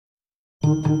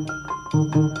Good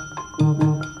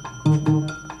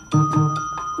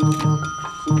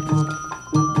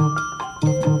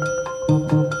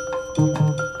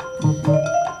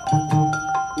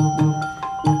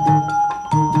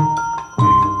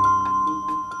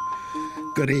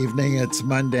evening. It's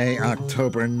Monday,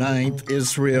 October 9th.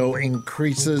 Israel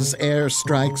increases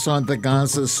airstrikes on the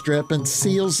Gaza Strip and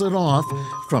seals it off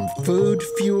from food,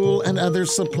 fuel, and other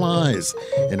supplies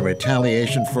in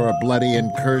retaliation for a bloody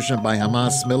incursion by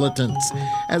Hamas militants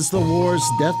as the war's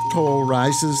death toll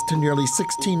rises to nearly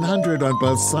 1,600 on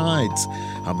both sides.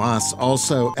 Hamas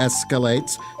also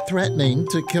escalates, threatening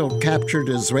to kill captured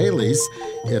Israelis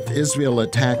if Israel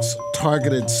attacks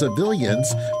targeted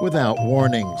civilians without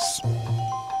warnings.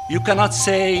 You cannot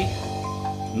say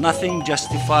nothing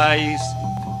justifies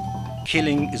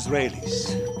killing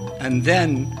Israelis and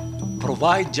then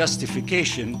provide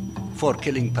justification for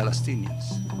killing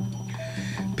Palestinians.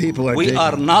 People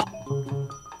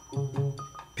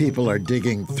are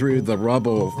digging through the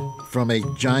rubble from a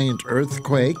giant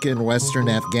earthquake in western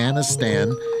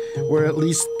Afghanistan where at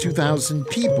least 2,000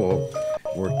 people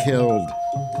were killed.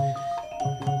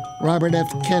 Robert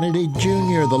F. Kennedy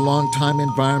Jr., the longtime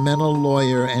environmental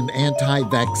lawyer and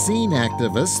anti-vaccine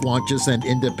activist, launches an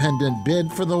independent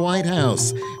bid for the White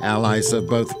House. Allies of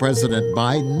both President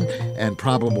Biden and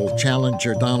probable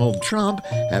challenger Donald Trump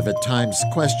have at times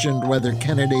questioned whether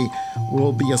Kennedy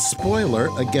will be a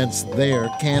spoiler against their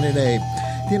candidate.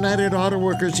 The United Auto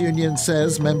Workers Union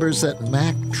says members at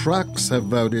Mack Trucks have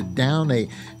voted down a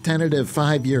tentative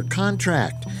 5-year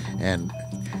contract and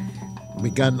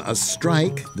begun a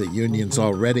strike. The union's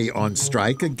already on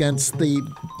strike against the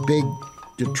big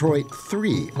Detroit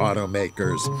 3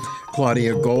 automakers.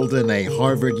 Claudia Golden, a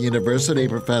Harvard University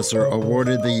professor,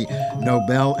 awarded the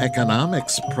Nobel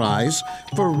Economics Prize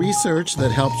for research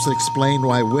that helps explain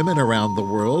why women around the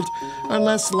world are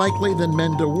less likely than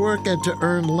men to work and to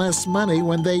earn less money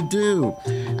when they do.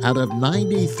 Out of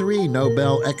 93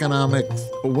 Nobel Economics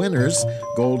winners,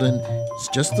 Golden is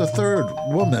just the third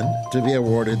woman to be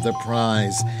awarded the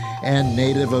prize. And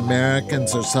Native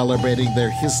Americans are celebrating their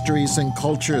histories and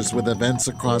cultures with events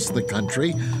across the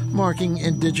country, marking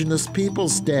Indigenous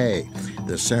Peoples Day.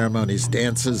 The ceremonies,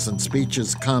 dances, and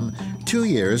speeches come 2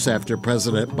 years after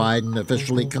President Biden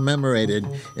officially commemorated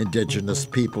Indigenous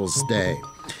Peoples Day.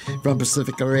 From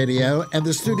Pacifica Radio and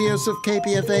the studios of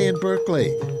KPFA in Berkeley,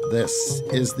 this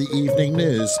is the Evening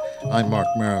News. I'm Mark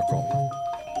Miracle.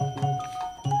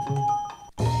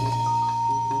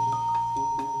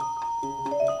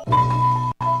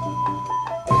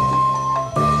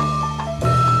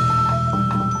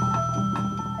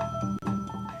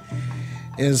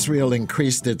 Israel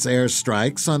increased its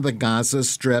airstrikes on the Gaza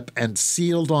Strip and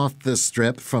sealed off the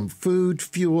strip from food,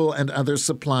 fuel, and other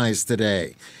supplies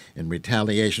today in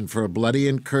retaliation for a bloody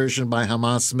incursion by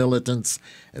Hamas militants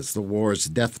as the war's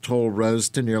death toll rose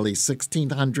to nearly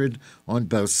 1,600 on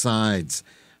both sides.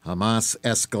 Hamas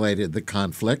escalated the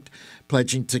conflict,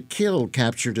 pledging to kill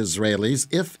captured Israelis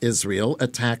if Israel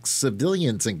attacks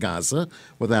civilians in Gaza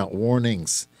without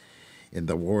warnings. In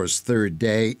the war's third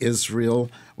day, Israel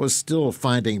was still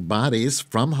finding bodies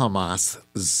from Hamas'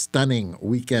 stunning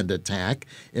weekend attack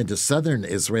into southern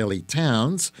Israeli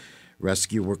towns.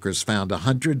 Rescue workers found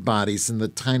 100 bodies in the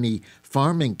tiny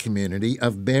farming community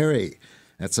of Be'eri.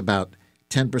 That's about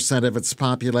 10% of its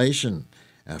population,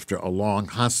 after a long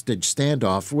hostage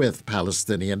standoff with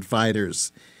Palestinian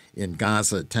fighters. In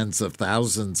Gaza, tens of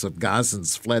thousands of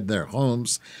Gazans fled their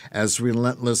homes as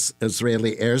relentless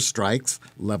Israeli airstrikes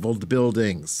leveled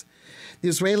buildings. The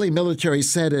Israeli military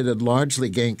said it had largely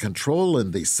gained control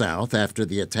in the south after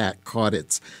the attack caught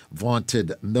its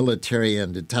vaunted military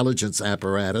and intelligence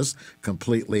apparatus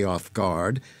completely off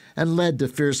guard and led to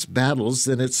fierce battles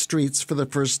in its streets for the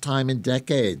first time in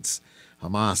decades.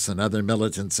 Hamas and other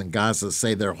militants in Gaza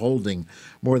say they're holding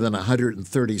more than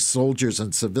 130 soldiers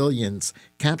and civilians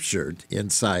captured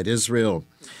inside Israel.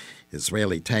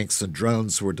 Israeli tanks and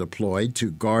drones were deployed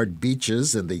to guard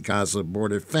beaches in the Gaza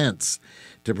border fence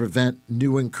to prevent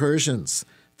new incursions.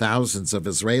 Thousands of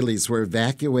Israelis were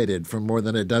evacuated from more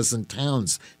than a dozen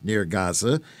towns near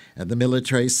Gaza, and the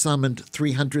military summoned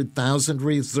 300,000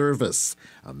 reservists,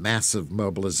 a massive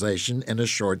mobilization in a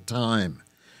short time.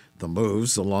 The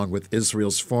moves, along with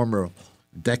Israel's former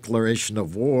declaration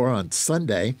of war on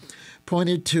Sunday,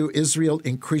 pointed to Israel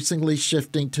increasingly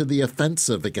shifting to the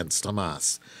offensive against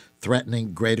Hamas,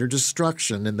 threatening greater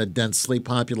destruction in the densely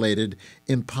populated,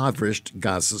 impoverished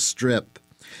Gaza Strip.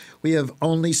 We have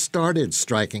only started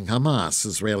striking Hamas,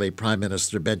 Israeli Prime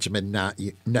Minister Benjamin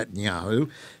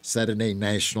Netanyahu said in a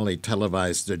nationally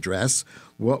televised address.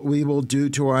 What we will do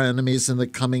to our enemies in the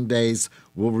coming days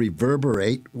will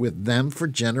reverberate with them for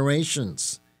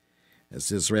generations. As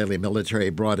the Israeli military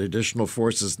brought additional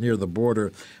forces near the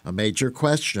border, a major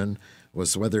question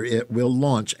was whether it will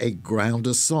launch a ground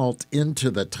assault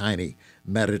into the tiny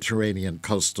Mediterranean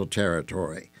coastal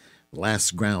territory. The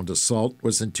last ground assault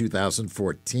was in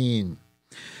 2014.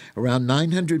 Around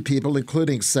 900 people,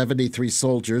 including 73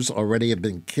 soldiers, already have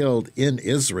been killed in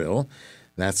Israel.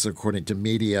 That's according to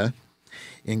media.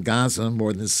 In Gaza,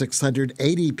 more than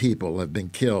 680 people have been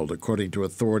killed, according to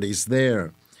authorities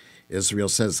there. Israel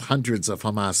says hundreds of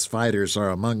Hamas fighters are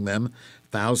among them.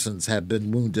 Thousands have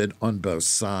been wounded on both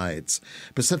sides.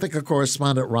 Pacifica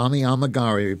correspondent Rami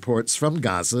Al-Magari reports from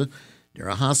Gaza, near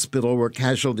a hospital where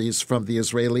casualties from the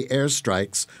Israeli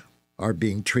airstrikes are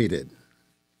being treated.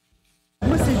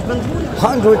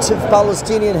 Hundreds of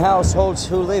Palestinian households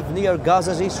who live near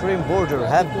Gaza's eastern border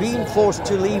have been forced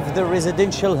to leave their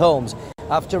residential homes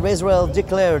after Israel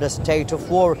declared a state of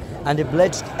war and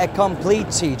pledged a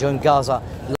complete siege on Gaza,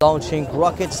 launching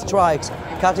rocket strikes,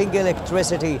 cutting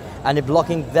electricity and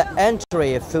blocking the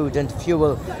entry of food and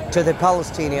fuel to the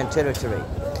Palestinian territory.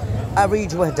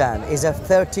 Arij Wahdan is a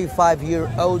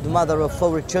 35-year-old mother of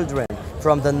 4 children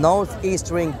from the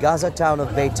northeastern Gaza town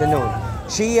of Beit Hanun.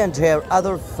 She and her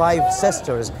other 5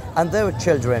 sisters and their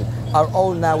children are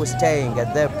all now staying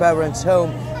at their parents'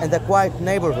 home in the quiet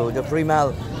neighborhood of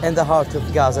Rimal in the heart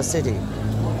of Gaza City.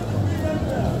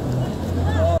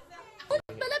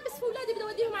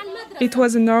 It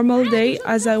was a normal day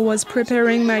as I was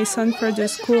preparing my son for the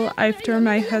school after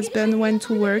my husband went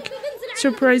to work.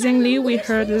 Surprisingly, we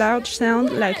heard loud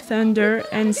sound like thunder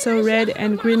and saw red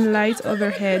and green lights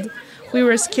overhead. We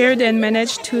were scared and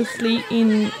managed to flee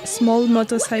in a small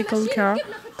motorcycle car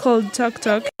called Tuk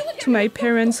Tuk to my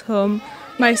parents' home.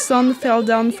 My son fell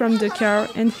down from the car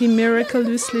and he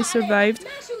miraculously survived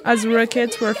as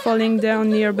rockets were falling down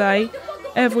nearby.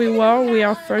 Everywhere we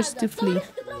are forced to flee.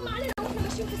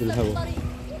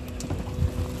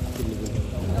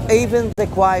 Even the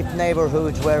quiet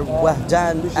neighborhood where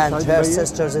Wahdan and her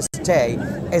sisters stay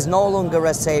is no longer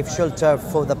a safe shelter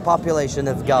for the population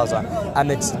of Gaza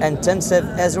amidst intensive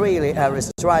Israeli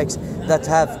airstrikes that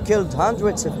have killed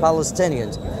hundreds of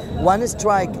Palestinians. One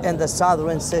strike in the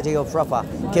southern city of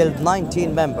Rafah killed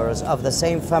 19 members of the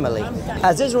same family,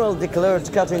 as Israel declared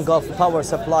cutting off power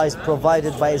supplies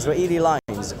provided by Israeli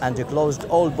lines and closed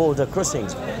all border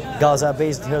crossings.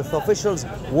 Gaza-based health officials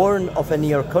warn of a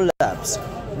near collapse.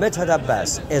 Medhat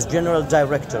Abbas is General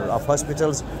Director of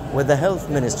Hospitals with the Health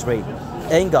Ministry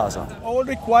in Gaza. All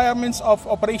requirements of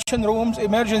operation rooms,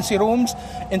 emergency rooms,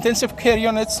 intensive care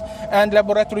units and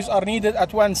laboratories are needed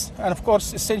at once, and of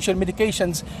course essential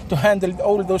medications to handle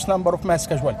all those number of mass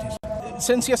casualties.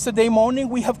 Since yesterday morning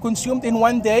we have consumed in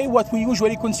one day what we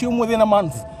usually consume within a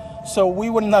month. So we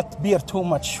will not bear too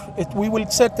much. We will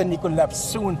certainly collapse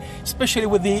soon, especially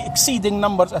with the exceeding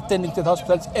numbers attending to the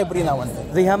hospitals every now and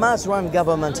then. The Hamas-run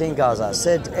government in Gaza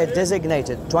said it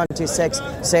designated 26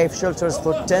 safe shelters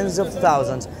for tens of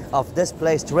thousands of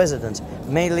displaced residents,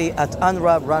 mainly at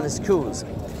UNRWA-run schools.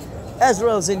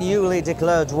 Israel's newly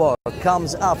declared war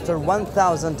comes after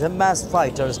 1,000 Hamas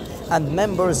fighters and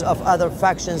members of other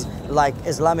factions like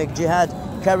Islamic Jihad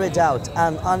carried out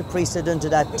an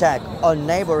unprecedented attack on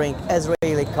neighboring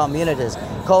Israeli communities,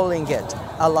 calling it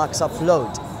Al-Aqsa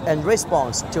flood, in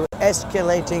response to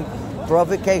escalating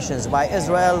provocations by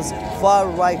Israel's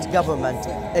far-right government,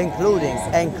 including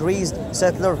increased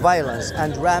settler violence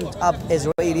and ramped-up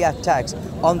Israeli attacks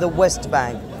on the West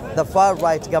Bank. The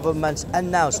far-right government's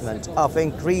announcement of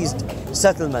increased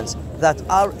settlements that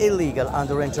are illegal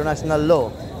under international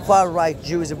law, far-right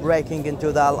Jews breaking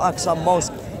into the Al-Aqsa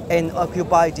Mosque in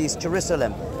occupied East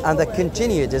Jerusalem, and the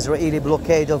continued Israeli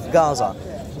blockade of Gaza.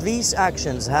 These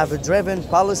actions have driven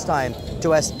Palestine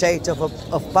to a state of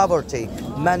poverty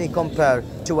many compare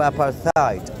to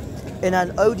apartheid. In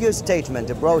an audio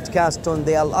statement broadcast on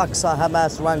the Al-Aqsa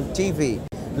Hamas-run TV,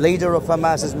 leader of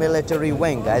Hamas's military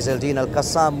wing, Izzeldin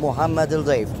al-Qassam Muhammad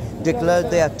al-Daif, declared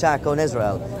the attack on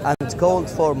Israel and called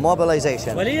for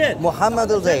mobilization. Muhammad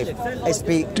al-Daif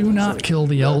speaks. Do not kill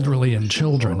the elderly and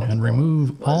children, and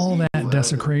remove all that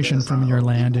desecration from your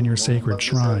land and your sacred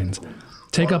shrines.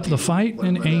 Take up the fight,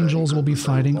 and angels will be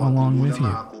fighting along with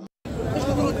you.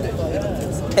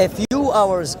 A few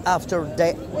hours after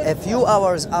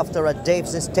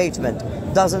Daif's statement,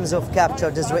 dozens of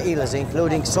captured Israelis,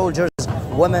 including soldiers,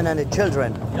 women and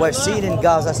children, were seen in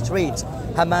Gaza streets.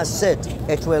 Hamas said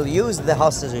it will use the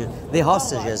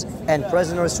hostages and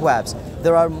prisoner swaps.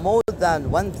 There are more than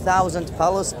 1,000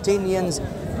 Palestinians.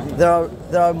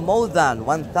 There are more than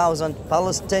 1,000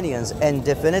 Palestinians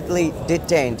indefinitely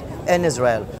detained in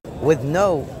Israel with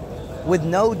no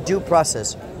due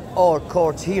process or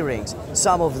court hearings,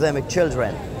 some of them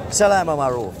children. Salama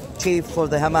Marouf, chief for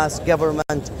the Hamas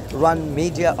government-run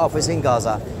media office in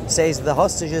Gaza, says the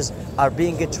hostages are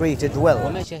being treated well.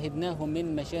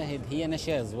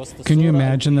 Can you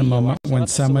imagine the moment when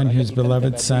someone whose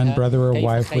beloved son, brother, or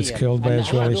wife was killed by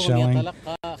Israeli shelling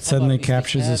suddenly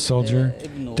captures a soldier?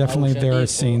 Definitely there are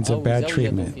scenes of bad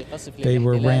treatment. They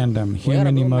were random,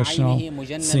 human, emotional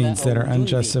scenes that are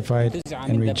unjustified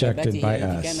and rejected by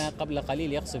us.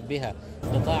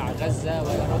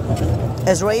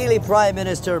 Israeli Prime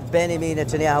Minister Benjamin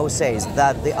Netanyahu says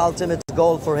that the ultimate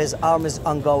goal for his army's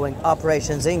ongoing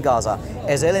operations in Gaza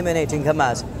is eliminating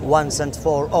Hamas once and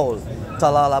for all.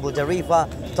 Talal Abu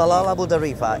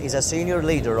Darifa is a senior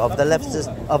leader of the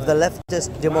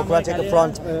leftist Democratic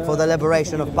Front for the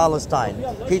Liberation of Palestine.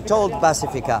 He told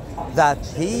Pacifica that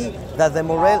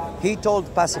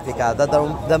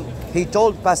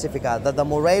the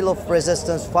morale of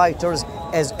resistance fighters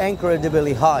is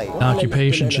incredibly high.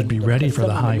 Occupation should be ready for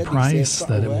the high price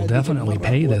that it will definitely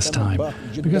pay this time,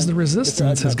 because the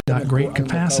resistance has got great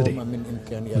capacity.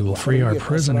 We will free our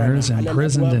prisoners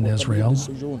imprisoned in Israel,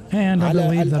 and I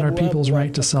believe that our people's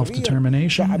right to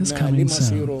self-determination is coming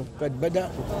soon.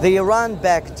 The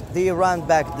Iran-backed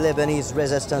Lebanese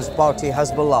resistance party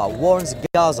Hezbollah warns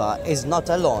Gaza is not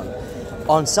alone.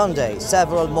 On Sunday,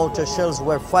 several mortar shells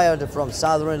were fired from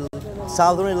southern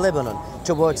Lebanon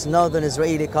towards northern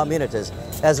Israeli communities.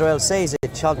 Israel says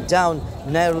it shot down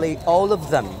nearly all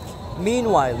of them.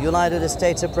 Meanwhile, United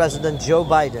States President Joe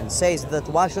Biden says that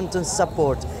Washington's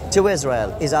support to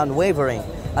Israel is unwavering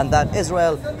and that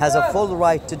Israel has a full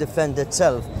right to defend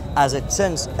itself as it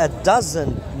sends a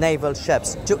dozen naval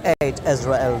ships to aid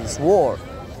Israel's war.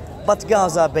 But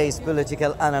Gaza-based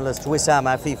political analyst Wissam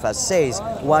Afifa says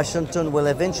Washington will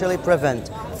eventually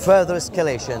prevent further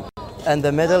escalation in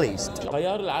the Middle East.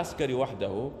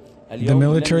 The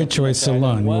military choice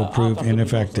alone will prove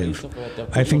ineffective.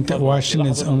 I think that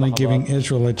Washington is only giving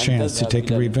Israel a chance to take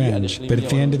revenge, but at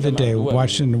the end of the day,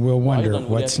 Washington will wonder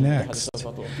what's next.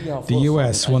 The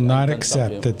U.S. will not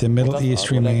accept that the Middle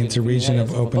East remains a region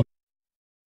of open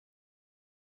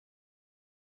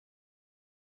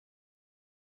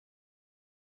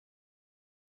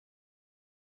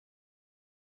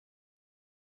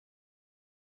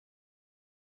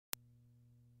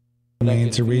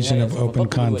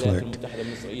conflict,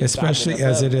 especially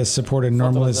as it has supported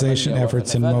normalization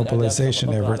efforts and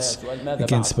mobilization efforts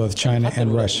against both China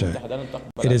and Russia.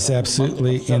 It is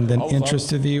absolutely in the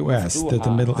interest of the U.S. that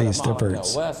the Middle East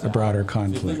averts a broader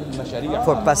conflict.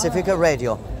 For Pacifica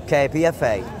Radio,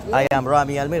 KPFA, I am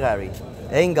Rami Al-Mighari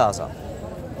in Gaza.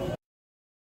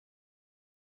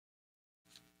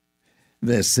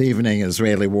 This evening,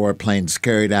 Israeli warplanes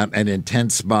carried out an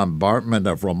intense bombardment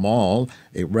of Ramal,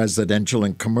 a residential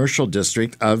and commercial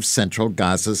district of central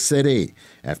Gaza City,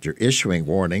 after issuing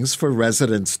warnings for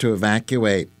residents to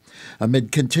evacuate.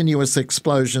 Amid continuous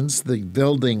explosions, the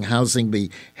building housing the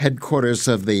headquarters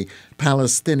of the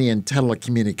Palestinian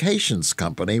telecommunications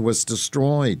company was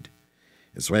destroyed.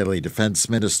 Israeli Defense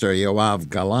Minister Yoav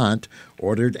Gallant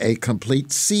ordered a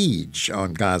complete siege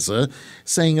on Gaza,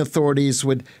 saying authorities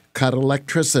would cut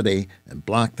electricity and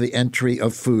block the entry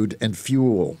of food and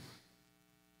fuel.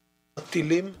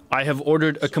 I have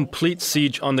ordered a complete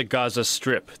siege on the Gaza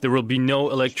Strip. There will be no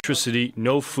electricity,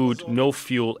 no food, no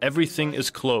fuel. Everything is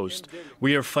closed.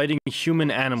 We are fighting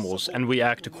human animals, and we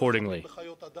act accordingly.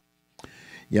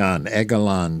 Jan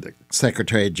Egeland,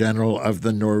 Secretary General of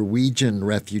the Norwegian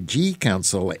Refugee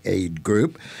Council Aid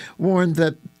Group, warned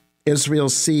that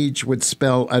Israel's siege would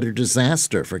spell utter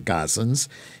disaster for Gazans.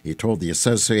 He told the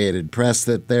Associated Press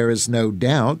that there is no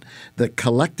doubt that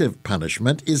collective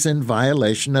punishment is in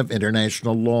violation of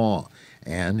international law.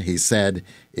 And, he said,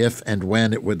 if and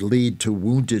when it would lead to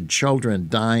wounded children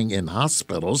dying in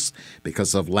hospitals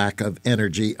because of lack of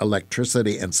energy,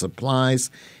 electricity, and supplies,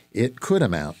 it could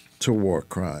amount to war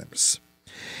crimes.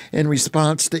 In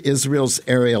response to Israel's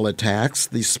aerial attacks,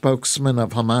 the spokesman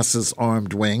of Hamas's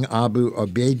armed wing, Abu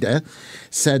Obaida,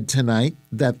 said tonight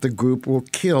that the group will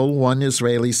kill one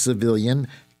Israeli civilian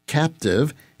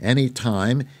captive any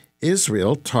time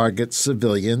Israel targets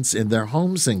civilians in their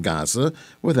homes in Gaza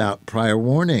without prior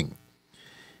warning.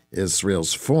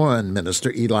 Israel's foreign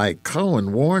minister Eli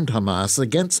Cohen warned Hamas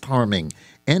against harming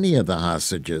any of the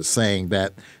hostages, saying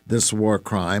that this war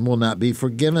crime will not be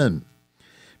forgiven.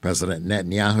 President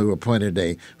Netanyahu appointed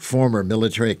a former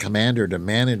military commander to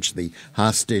manage the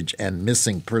hostage and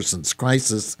missing persons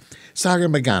crisis. Sagar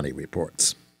Magani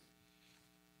reports.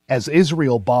 As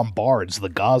Israel bombards the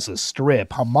Gaza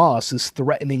Strip, Hamas is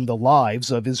threatening the lives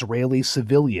of Israeli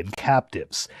civilian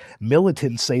captives.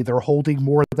 Militants say they're holding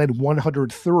more than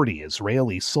 130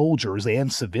 Israeli soldiers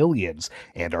and civilians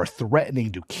and are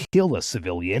threatening to kill a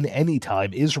civilian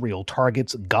anytime Israel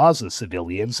targets Gaza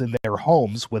civilians in their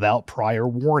homes without prior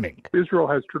warning. Israel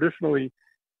has traditionally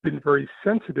been very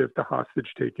sensitive to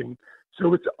hostage-taking,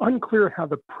 so it's unclear how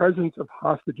the presence of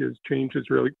hostages changes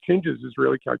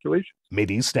Israeli calculations.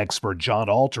 Mideast expert John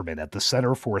Alterman at the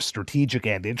Center for Strategic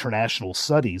and International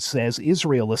Studies says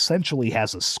Israel essentially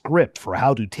has a script for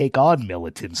how to take on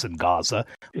militants in Gaza.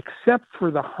 Except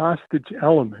for the hostage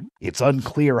element. It's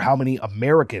unclear how many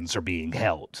Americans are being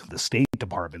held. The State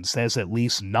Department says at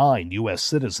least 9 U.S.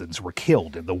 citizens were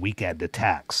killed in the weekend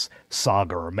attacks.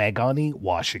 Sagar Meghani,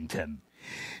 Washington.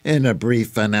 In a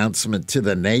brief announcement to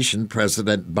the nation,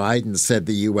 President Biden said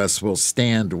the U.S. will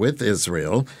stand with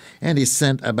Israel, and he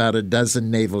sent about a dozen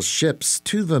naval ships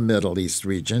to the Middle East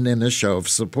region in a show of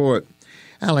support.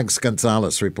 Alex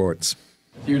Gonzalez reports.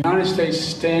 The United States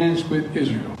stands with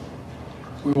Israel.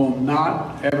 We will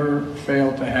not ever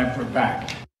fail to have their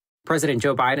back. President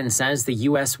Joe Biden says the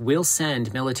U.S. will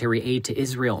send military aid to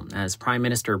Israel as Prime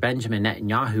Minister Benjamin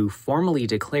Netanyahu formally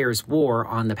declares war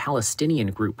on the Palestinian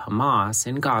group Hamas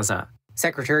in Gaza.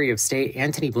 Secretary of State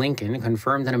Antony Blinken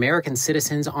confirmed that American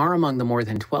citizens are among the more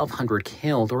than 1,200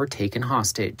 killed or taken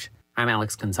hostage. I'm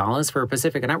Alex Gonzalez for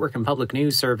Pacifica Network and Public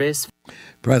News Service.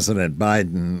 President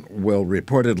Biden will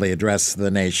reportedly address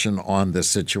the nation on the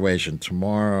situation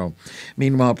tomorrow.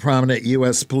 Meanwhile, prominent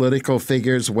U.S. political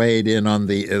figures weighed in on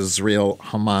the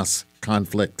Israel-Hamas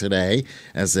conflict today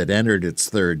as it entered its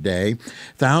third day.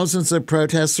 Thousands of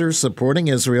protesters supporting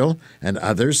Israel and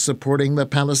others supporting the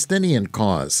Palestinian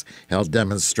cause held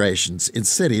demonstrations in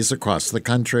cities across the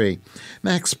country.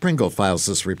 Max Pringle files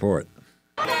this report.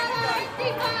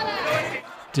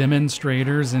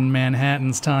 Demonstrators in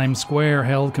Manhattan's Times Square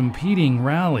held competing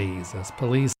rallies as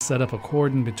police set up a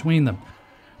cordon between them.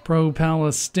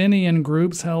 Pro-Palestinian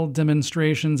groups held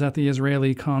demonstrations at the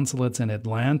Israeli consulates in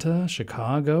Atlanta,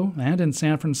 Chicago, and in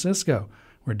San Francisco,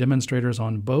 where demonstrators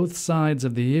on both sides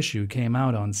of the issue came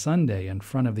out on Sunday in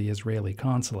front of the Israeli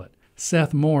consulate.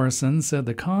 Seth Morrison said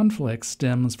the conflict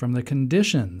stems from the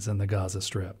conditions in the Gaza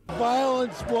Strip.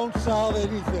 Violence won't solve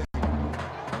anything.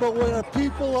 But when our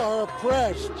people are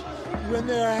oppressed, when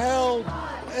they're held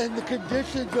in the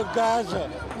conditions of Gaza,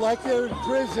 like they're in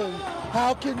prison,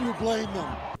 how can you blame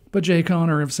them? But Jay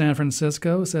Conner of San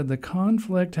Francisco said the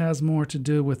conflict has more to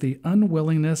do with the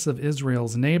unwillingness of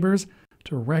Israel's neighbors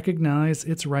to recognize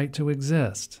its right to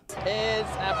exist. It's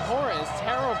abhorrent, it's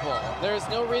terrible. There's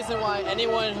no reason why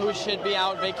anyone who should be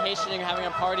out vacationing, having a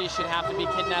party, should have to be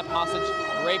kidnapped, hostage,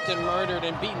 raped and murdered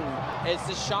and beaten. It's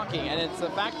just shocking, and it's the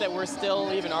fact that we're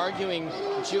still even arguing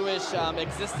Jewish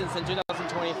existence in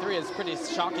 2023 is pretty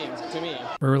shocking to me.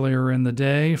 Earlier in the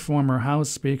day, former House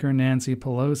Speaker Nancy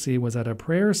Pelosi was at a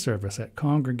prayer service at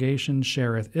Congregation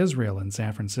Shereth Israel in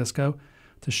San Francisco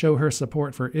to show her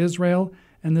support for Israel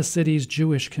and the city's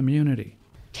Jewish community.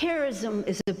 Terrorism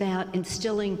is about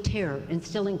instilling terror,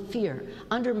 instilling fear,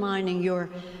 undermining your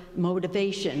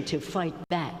motivation to fight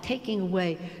back, taking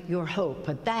away your hope,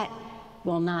 but that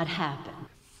will not happen.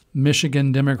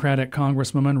 Michigan Democratic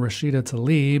Congresswoman Rashida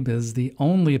Tlaib is the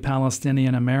only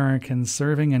Palestinian American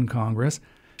serving in Congress.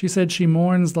 She said she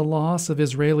mourns the loss of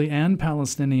Israeli and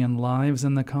Palestinian lives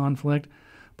in the conflict,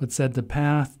 but said the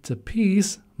path to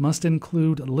peace must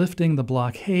include lifting the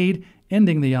blockade,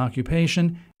 ending the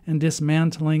occupation, and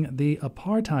dismantling the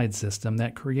apartheid system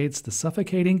that creates the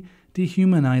suffocating,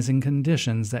 dehumanizing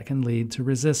conditions that can lead to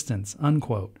resistance,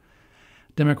 unquote.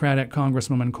 Democratic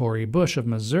Congresswoman Cori Bush of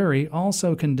Missouri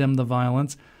also condemned the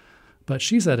violence, but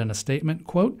she said in a statement,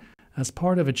 quote, "As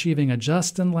part of achieving a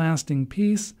just and lasting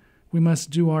peace, we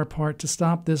must do our part to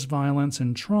stop this violence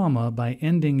and trauma by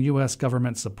ending U.S.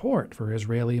 government support for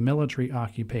Israeli military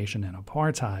occupation and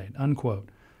apartheid," unquote.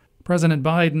 President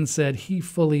Biden said he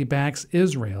fully backs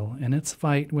Israel in its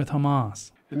fight with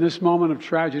Hamas. In this moment of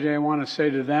tragedy, I want to say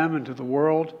to them and to the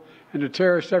world and to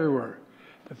terrorists everywhere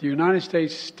that the United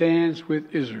States stands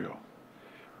with Israel.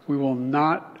 We will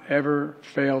not ever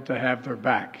fail to have their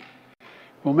back.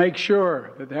 We'll make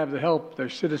sure that they have the help their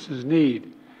citizens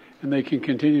need and they can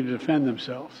continue to defend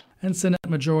themselves. And Senate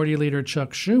Majority Leader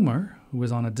Chuck Schumer, who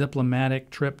was on a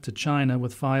diplomatic trip to China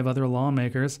with 5 other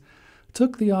lawmakers,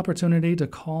 took the opportunity to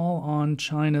call on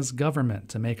China's government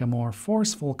to make a more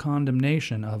forceful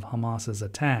condemnation of Hamas's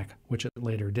attack, which it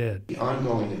later did. The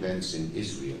ongoing events in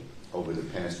Israel over the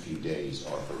past few days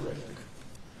are horrific.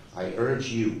 I urge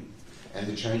you and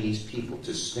the Chinese people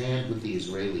to stand with the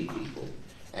Israeli people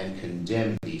and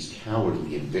condemn these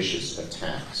cowardly and vicious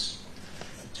attacks.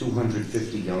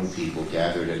 250 young people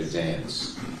gathered at a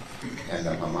dance, and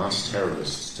the Hamas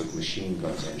terrorists took machine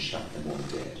guns and shot them all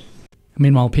dead.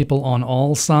 Meanwhile, people on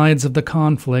all sides of the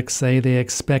conflict say they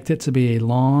expect it to be a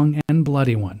long and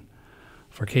bloody one.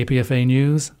 For KPFA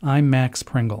News, I'm Max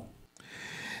Pringle.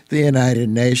 The United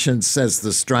Nations says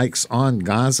the strikes on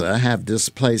Gaza have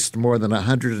displaced more than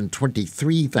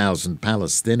 123,000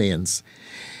 Palestinians.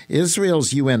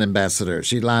 Israel's UN ambassador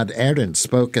Gilad Erdan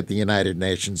spoke at the United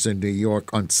Nations in New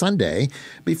York on Sunday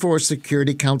before a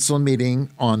Security Council meeting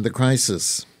on the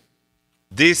crisis.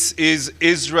 This is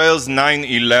Israel's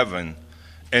 9/11,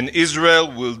 and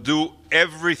Israel will do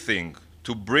everything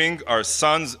to bring our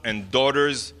sons and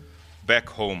daughters back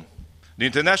home. The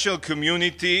international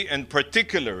community, and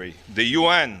particularly the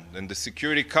UN and the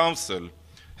Security Council,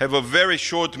 have a very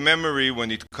short memory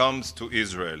when it comes to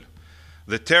Israel.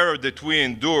 The terror that we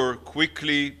endure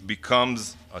quickly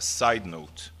becomes a side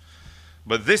note.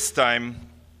 But this time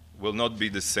will not be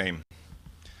the same.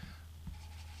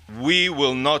 We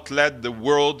will not let the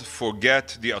world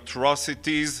forget the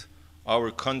atrocities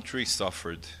our country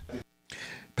suffered.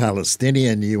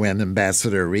 Palestinian UN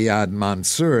Ambassador Riyad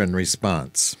Mansour in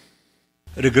response.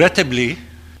 Regrettably,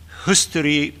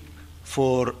 history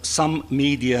for some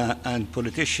media and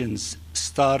politicians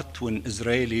start when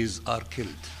Israelis are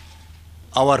killed.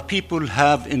 Our people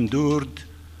have endured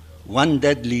one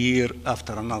deadly year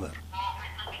after another.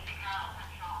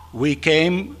 We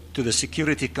came to the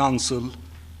Security Council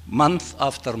month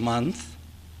after month,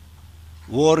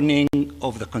 warning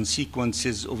of the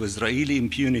consequences of Israeli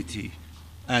impunity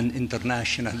and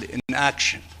international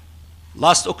inaction.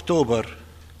 Last October,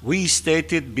 we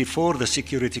stated before the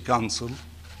Security Council,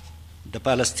 the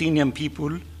Palestinian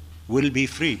people will be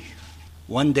free,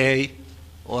 one day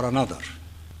or another,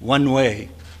 one way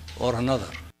or another.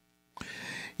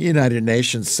 United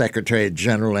Nations Secretary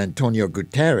General Antonio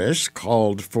Guterres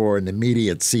called for an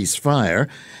immediate ceasefire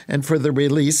and for the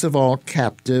release of all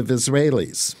captive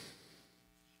Israelis.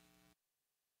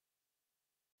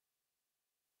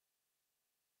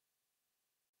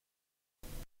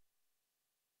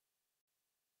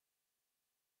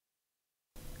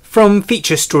 From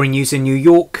Feature Story News in New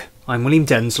York, I'm William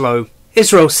Denslow.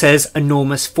 Israel says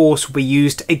enormous force will be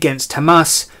used against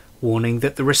Hamas, warning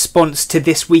that the response to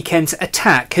this weekend's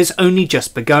attack has only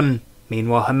just begun.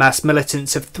 Meanwhile, Hamas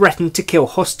militants have threatened to kill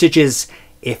hostages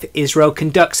if Israel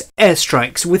conducts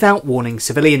airstrikes without warning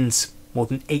civilians. More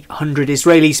than 800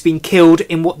 Israelis have been killed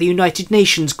in what the United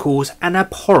Nations calls an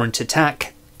abhorrent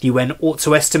attack. The UN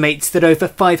also estimates that over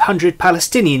 500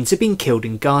 Palestinians have been killed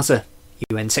in Gaza.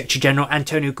 UN Secretary-General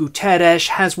Antonio Guterres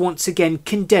has once again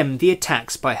condemned the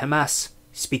attacks by Hamas.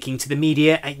 Speaking to the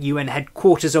media at UN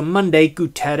headquarters on Monday,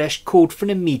 Guterres called for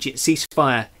an immediate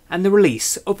ceasefire and the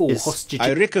release of all hostages.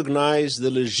 I recognize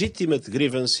the legitimate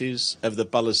grievances of the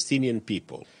Palestinian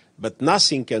people, but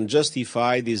nothing can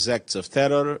justify these acts of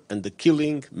terror and the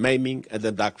killing, maiming and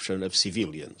abduction of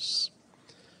civilians.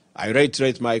 I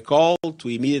reiterate my call to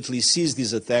immediately cease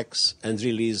these attacks and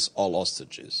release all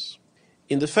hostages.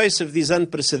 In the face of these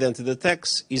unprecedented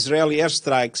attacks, Israeli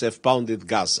airstrikes have pounded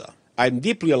Gaza. I am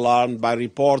deeply alarmed by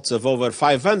reports of over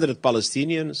 500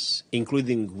 Palestinians,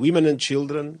 including women and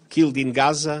children, killed in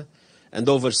Gaza and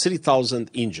over 3,000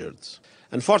 injured.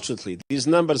 Unfortunately, these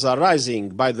numbers are rising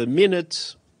by the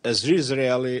minute as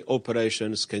Israeli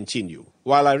operations continue.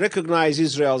 While I recognize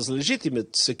Israel's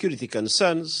legitimate security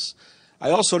concerns, I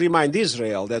also remind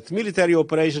Israel that military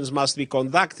operations must be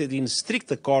conducted in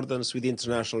strict accordance with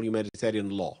international humanitarian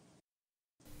law.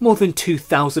 More than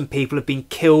 2,000 people have been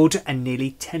killed and nearly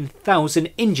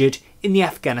 10,000 injured in the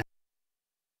Afghanistan.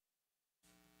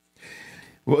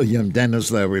 William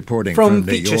Denslow reporting from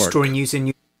New York. Feature Story News in New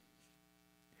York.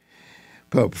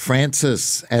 Pope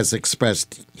Francis has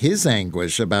expressed his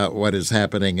anguish about what is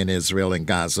happening in Israel and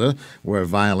Gaza, where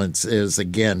violence is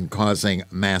again causing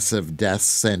massive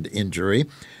deaths and injury.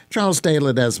 Charles De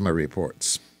Ledesma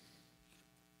reports.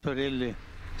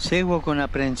 Speaking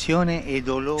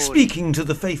to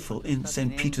the faithful in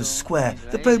St. Peter's Square,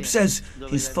 the Pope says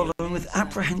he's following with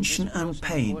apprehension and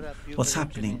pain what's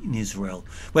happening in Israel,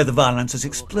 where the violence has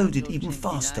exploded even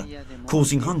faster,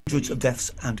 causing hundreds of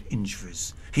deaths and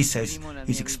injuries. He says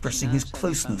he's expressing his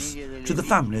closeness to the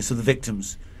families of the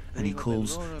victims, and he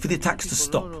calls for the attacks to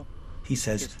stop. He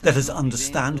says, let us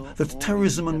understand that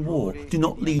terrorism and war do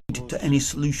not lead to any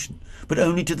solution, but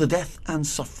only to the death and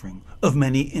suffering of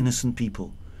many innocent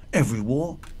people. Every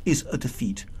war is a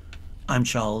defeat. I'm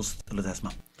Charles De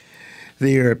Ledesma. The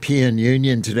European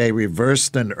Union today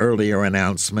reversed an earlier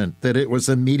announcement that it was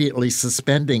immediately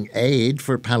suspending aid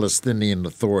for Palestinian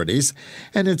authorities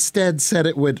and instead said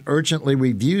it would urgently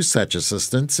review such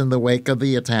assistance in the wake of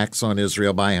the attacks on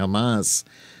Israel by Hamas.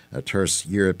 A terse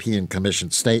European Commission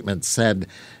statement said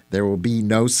there will be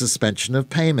no suspension of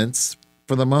payments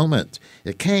for the moment.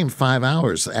 It came 5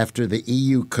 hours after the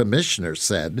EU commissioner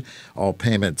said all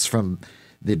payments from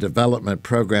the development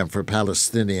program for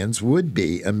Palestinians would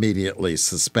be immediately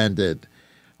suspended.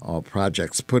 All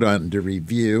projects put under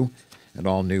review and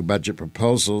all new budget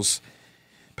proposals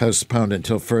postponed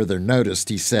until further notice,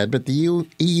 he said. But the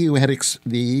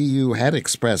EU had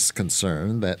expressed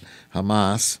concern that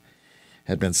Hamas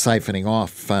had been siphoning off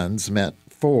funds meant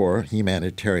for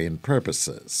humanitarian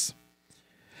purposes.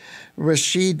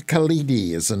 Rashid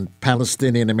Khalidi is a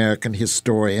Palestinian-American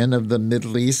historian of the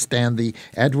Middle East and the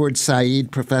Edward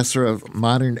Said Professor of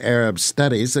Modern Arab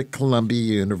Studies at Columbia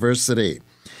University.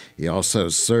 He also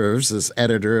serves as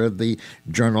editor of the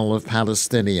Journal of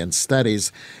Palestinian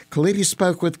Studies. Khalidi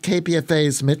spoke with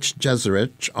KPFA's Mitch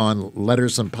Jeserich on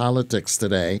Letters and Politics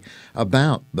today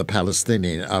about the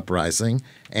Palestinian uprising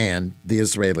and the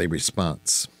Israeli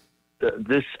response.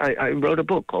 I wrote a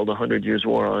book called 100 Years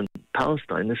War on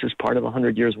Palestine. This is part of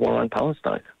 100 Years War on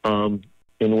Palestine,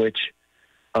 in which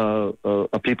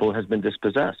a people has been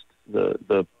dispossessed.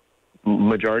 The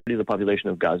majority of the population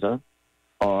of Gaza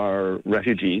are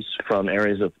refugees from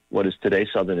areas of what is today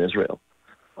southern Israel,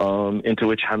 into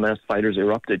which Hamas fighters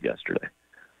erupted yesterday.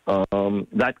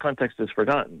 That context is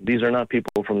forgotten. These are not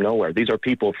people from nowhere. These are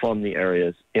people from the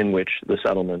areas in which the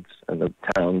settlements and the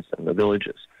towns and the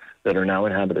villages that are now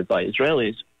inhabited by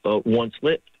Israelis once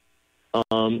lived.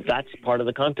 That's part of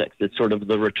the context. It's sort of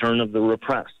the return of the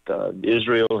repressed.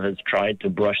 Israel has tried to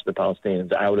brush the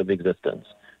Palestinians out of existence,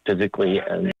 physically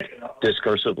and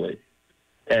discursively.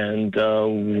 And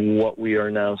what we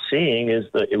are now seeing is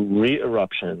the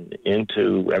re-eruption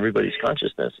into everybody's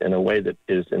consciousness in a way that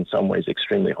is in some ways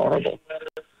extremely horrible,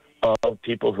 of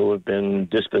people who have been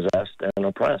dispossessed and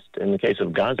oppressed. In the case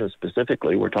of Gaza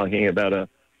specifically, we're talking about a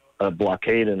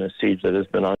blockade and a siege that has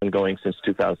been ongoing since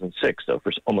 2006, so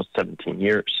for almost 17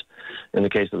 years. In the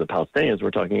case of the Palestinians, we're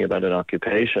talking about an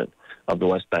occupation of the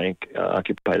West Bank,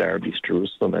 occupied Arab East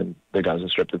Jerusalem, and the Gaza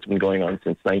Strip that's been going on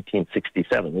since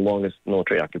 1967, the longest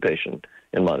military occupation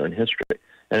in modern history.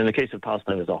 And in the case of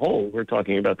Palestine as a whole, we're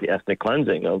talking about the ethnic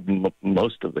cleansing of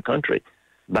most of the country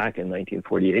back in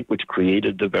 1948, which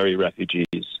created the very refugees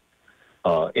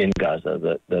in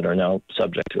Gaza that are now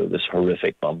subject to this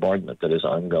horrific bombardment that is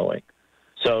ongoing.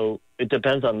 So it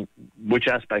depends on which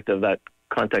aspect of that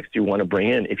context you want to bring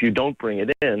in. If you don't bring it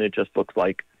in, it just looks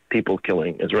like people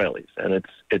killing Israelis. And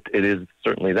it is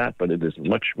certainly that, but it is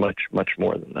much, much, much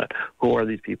more than that. Who are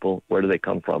these people? Where do they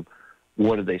come from?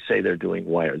 What do they say they're doing?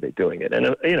 Why are they doing it?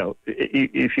 And,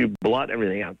 if you blot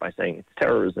everything out by saying it's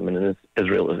terrorism and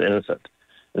Israel is innocent,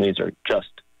 and these are just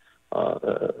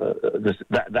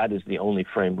that is the only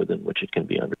frame within which it can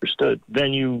be understood,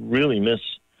 then you really miss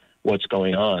what's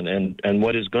going on and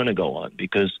what is going to go on,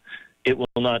 because it will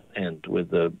not end with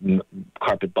the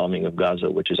carpet bombing of Gaza,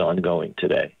 which is ongoing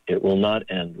today. It will not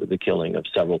end with the killing of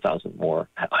several thousand more,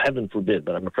 heaven forbid,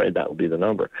 but I'm afraid that will be the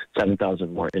number,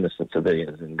 7,000 more innocent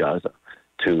civilians in Gaza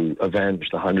to avenge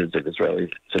the hundreds of Israeli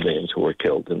civilians who were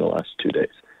killed in the last 2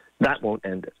 days. That won't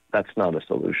end it. That's not a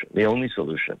solution. The only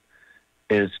solution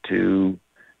is to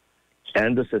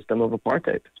end the system of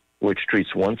apartheid, which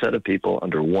treats one set of people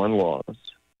under one laws,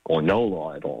 or no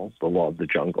law at all, the law of the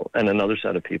jungle, and another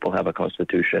set of people have a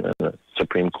constitution and a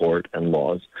Supreme Court and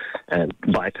laws and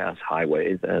bypass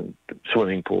highways and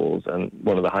swimming pools and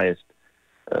one of the highest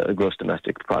gross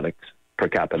domestic products per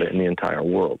capita in the entire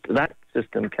world. That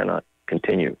system cannot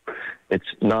continue. It's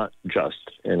not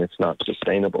just and it's not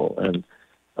sustainable, and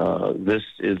this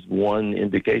is one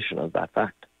indication of that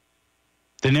fact.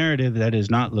 The narrative that is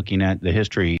not looking at the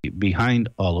history behind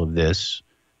all of this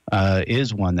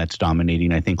is one that's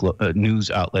dominating, I think, news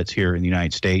outlets here in the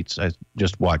United States. I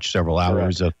just watched several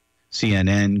hours of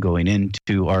CNN going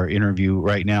into our interview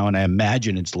right now, and I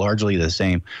imagine it's largely the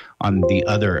same on the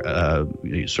other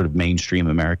sort of mainstream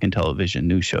American television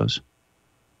news shows.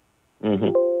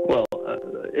 Mm-hmm. Well,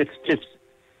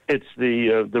 it's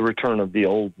the return of the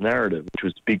old narrative, which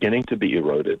was beginning to be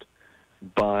eroded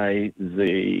by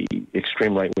the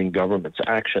extreme right-wing government's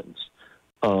actions,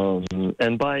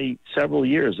 and by several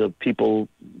years of people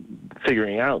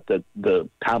figuring out that the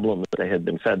pablum that they had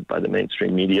been fed by the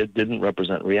mainstream media didn't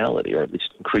represent reality, or at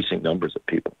least increasing numbers of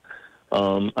people.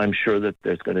 I'm sure that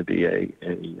there's going to be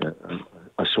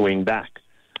a swing back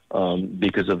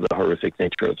because of the horrific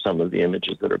nature of some of the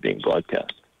images that are being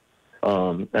broadcast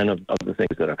and of the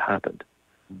things that have happened.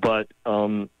 But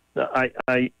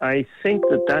I think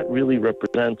that really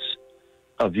represents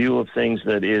a view of things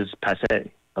that is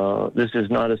passé. This is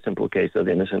not a simple case of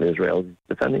innocent Israel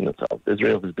defending themselves.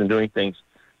 Israel has been doing things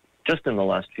just in the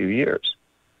last few years,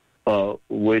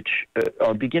 which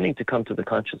are beginning to come to the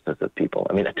consciousness of people.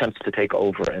 I mean, attempts to take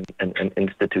over and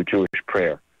institute Jewish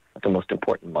prayer at the most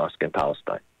important mosque in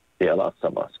Palestine, the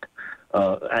Al-Aqsa Mosque.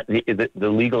 The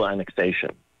legal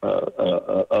annexation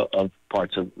of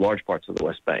large parts of the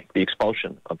West Bank, the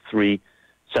expulsion of 3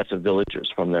 sets of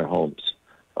villagers from their homes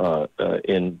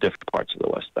in different parts of the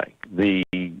West Bank, the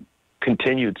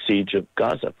continued siege of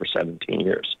Gaza for 17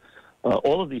 years.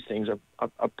 All of these things are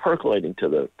percolating to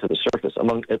the surface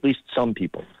among at least some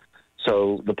people.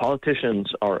 So the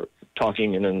politicians are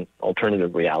talking in an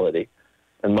alternative reality,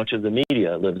 and much of the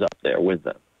media lives up there with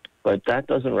them. But that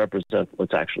doesn't represent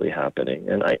what's actually happening,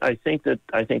 and I think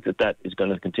that is going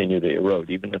to continue to erode,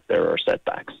 even if there are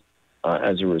setbacks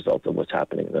as a result of what's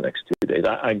happening in the next 2 days.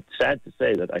 I'm sad to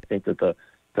say that I think that the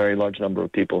very large number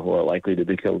of people who are likely to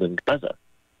be killed in Gaza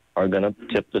are going to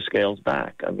tip the scales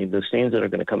back. I mean, the scenes that are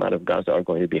going to come out of Gaza are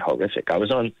going to be horrific. I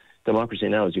was on Democracy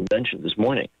Now!, as you mentioned, this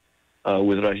morning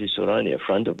with Raji Sourani, a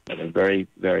friend of mine, a very,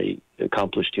 very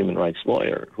accomplished human rights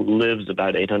lawyer who lives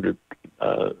about 800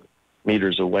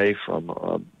 meters away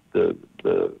from the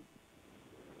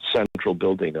central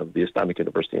building of the Islamic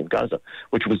University in Gaza,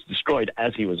 which was destroyed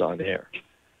as he was on air.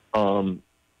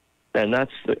 And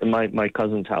that's my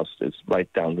cousin's house is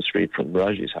right down the street from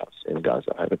Raji's house in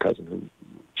Gaza. I have a cousin who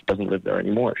doesn't live there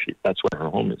anymore. That's where her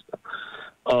home is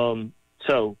now.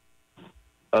 So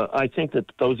I think that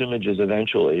those images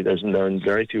eventually, there are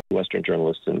very few Western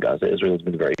journalists in Gaza. Israel has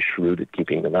been very shrewd at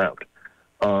keeping them out.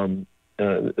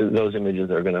 Those images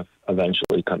are going to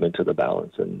eventually come into the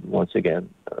balance. And once again,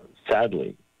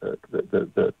 sadly,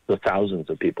 the thousands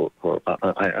of people who are,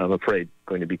 I'm afraid,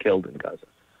 going to be killed in Gaza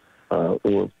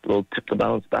will tip the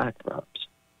balance back, perhaps.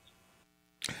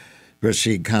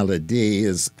 Rashid Khalidi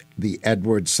is the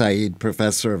Edward Said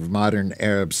Professor of Modern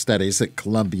Arab Studies at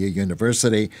Columbia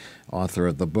University, author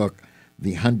of the book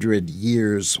The 100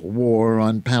 Years' War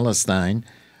on Palestine,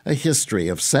 A History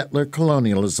of Settler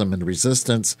Colonialism and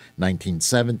Resistance,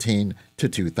 1917 to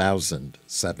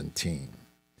 2017.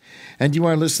 And you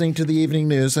are listening to the Evening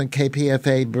News on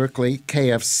KPFA Berkeley,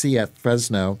 KFCF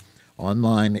Fresno,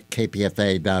 online at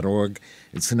kpfa.org.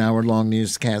 It's an hour-long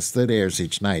newscast that airs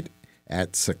each night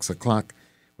at 6 o'clock,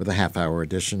 with a half-hour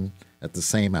edition at the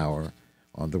same hour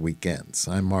on the weekends.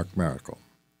 I'm Mark Miracle.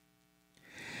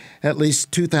 At least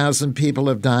 2,000 people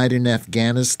have died in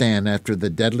Afghanistan after the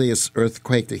deadliest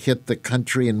earthquake to hit the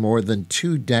country in more than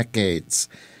 2 decades,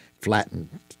 flattened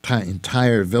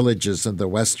entire villages in the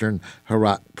western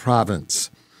Herat province.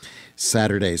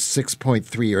 Saturday's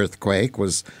 6.3 earthquake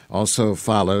was also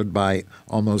followed by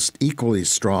almost equally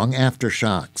strong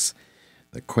aftershocks.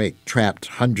 The quake trapped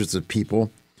hundreds of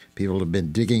people. People have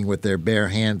been digging with their bare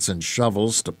hands and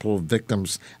shovels to pull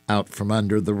victims out from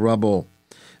under the rubble.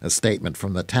 A statement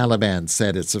from the Taliban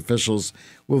said its officials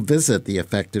will visit the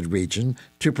affected region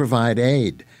to provide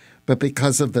aid. But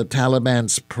because of the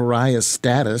Taliban's pariah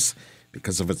status,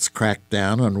 because of its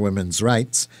crackdown on women's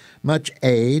rights, much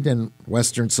aid and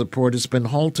Western support has been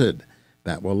halted.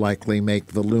 That will likely make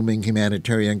the looming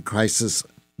humanitarian crisis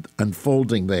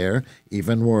unfolding there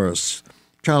even worse.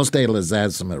 Charles De La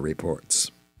Zazima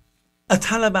reports. A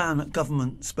Taliban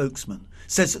government spokesman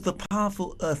says that the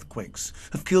powerful earthquakes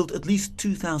have killed at least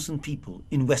 2,000 people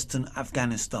in western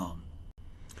Afghanistan.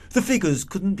 The figures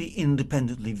couldn't be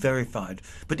independently verified,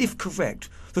 but if correct,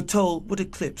 the toll would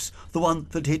eclipse the one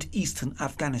that hit eastern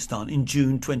Afghanistan in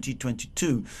June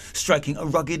 2022, striking a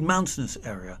rugged mountainous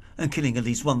area and killing at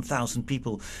least 1,000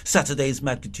 people. Saturday's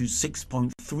magnitude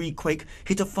 6.3 quake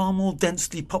hit a far more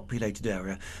densely populated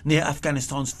area near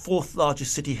Afghanistan's 4th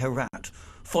largest city, Herat,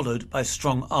 followed by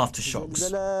strong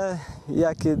aftershocks.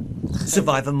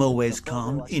 Survivor Moez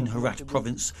Khan in Herat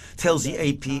province tells the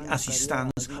AP as he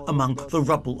stands among the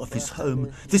rubble of his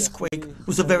home, this quake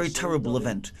was a very terrible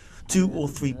event. 2 or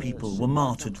 3 people were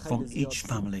martyred from each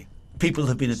family. People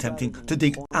have been attempting to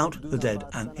dig out the dead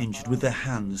and injured with their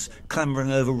hands,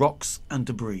 clambering over rocks and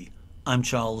debris. I'm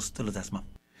Charles De La Zazima.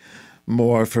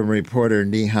 More from reporter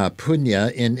Neha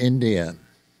Punya in India.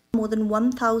 More than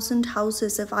 1,000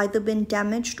 houses have either been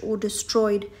damaged or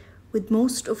destroyed, with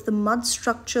most of the mud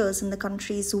structures in the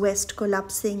country's west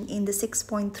collapsing in the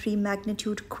 6.3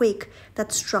 magnitude quake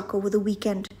that struck over the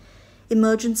weekend.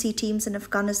 Emergency teams in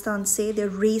Afghanistan say they're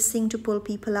racing to pull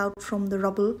people out from the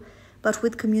rubble, but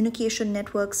with communication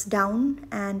networks down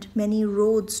and many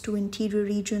roads to interior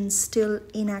regions still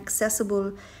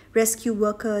inaccessible, rescue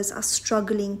workers are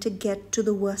struggling to get to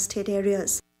the worst-hit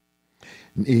areas.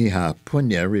 Neha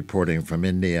Punya reporting from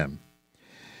India.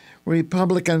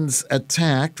 Republicans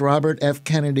attacked Robert F.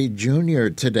 Kennedy Jr.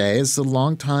 today as the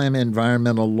longtime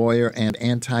environmental lawyer and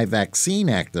anti-vaccine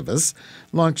activist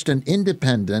launched an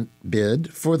independent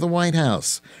bid for the White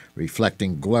House,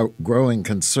 reflecting growing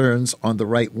concerns on the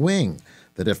right wing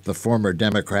that if the former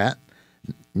Democrat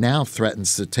now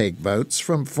threatens to take votes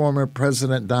from former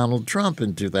President Donald Trump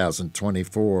in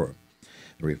 2024.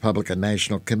 The Republican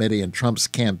National Committee and Trump's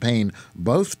campaign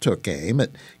both took aim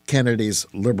at Kennedy's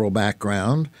liberal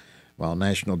background, while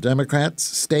National Democrats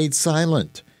stayed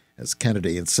silent, as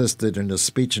Kennedy insisted in a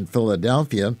speech in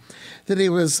Philadelphia that he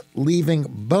was leaving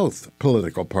both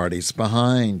political parties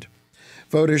behind.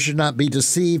 Voters should not be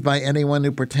deceived by anyone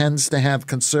who pretends to have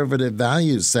conservative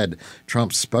values, said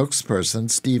Trump's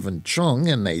spokesperson Stephen Chung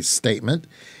in a statement.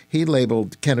 He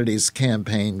labeled Kennedy's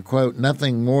campaign, quote,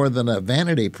 nothing more than a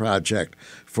vanity project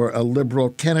for a liberal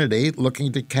Kennedy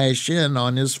looking to cash in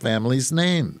on his family's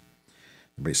name.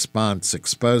 The response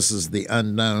exposes the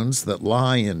unknowns that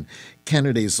lie in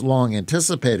Kennedy's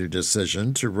long-anticipated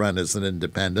decision to run as an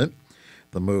independent.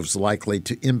 The move's likely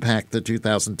to impact the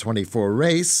 2024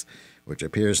 race, which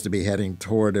appears to be heading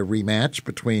toward a rematch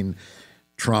between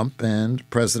Trump and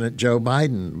President Joe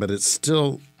Biden, but it's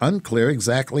still unclear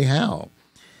exactly how.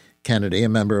 Kennedy, a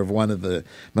member of one of the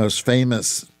most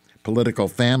famous political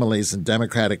families in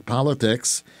Democratic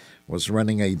politics, was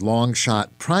running a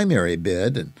long-shot primary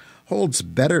bid and holds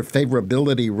better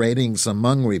favorability ratings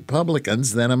among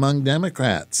Republicans than among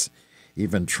Democrats.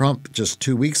 Even Trump just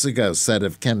 2 weeks ago said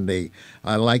of Kennedy,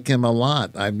 I like him a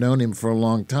lot. I've known him for a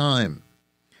long time.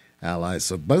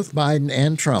 Allies of both Biden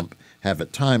and Trump have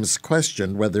at times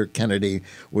questioned whether Kennedy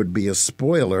would be a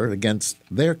spoiler against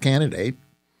their candidate.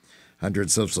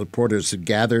 Hundreds of supporters who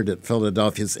gathered at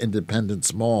Philadelphia's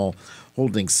Independence Mall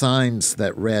holding signs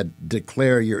that read,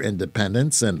 Declare Your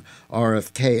Independence and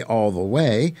RFK All the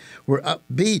Way, were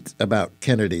upbeat about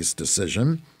Kennedy's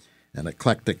decision. An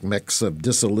eclectic mix of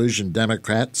disillusioned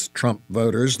Democrats, Trump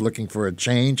voters looking for a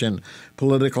change, and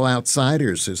political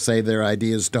outsiders who say their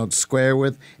ideas don't square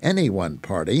with any one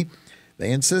party.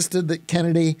 They insisted that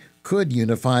Kennedy could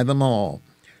unify them all.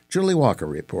 Julie Walker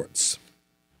reports.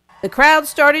 The crowd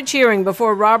started cheering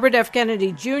before Robert F.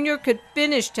 Kennedy Jr. could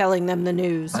finish telling them the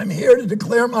news. I'm here to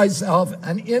declare myself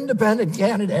an independent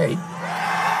candidate.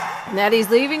 And that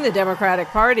he's leaving the Democratic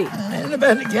Party. An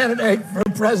independent candidate for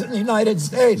President of the United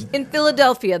States. In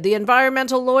Philadelphia, the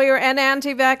environmental lawyer and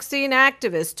anti-vaccine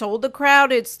activist told the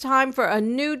crowd it's time for a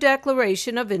new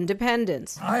declaration of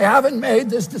independence. I haven't made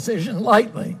this decision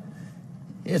lightly.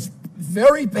 It's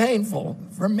very painful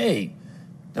for me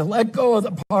to let go of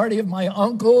the party of my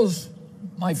uncles,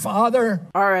 my father.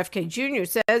 RFK Jr.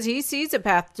 says he sees a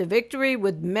path to victory,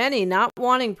 with many not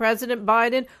wanting President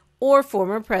Biden or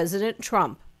former President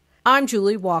Trump. I'm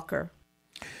Julie Walker.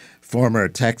 Former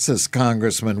Texas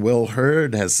Congressman Will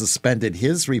Hurd has suspended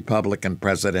his Republican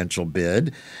presidential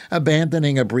bid,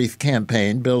 abandoning a brief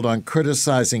campaign built on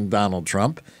criticizing Donald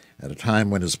Trump at a time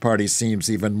when his party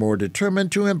seems even more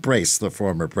determined to embrace the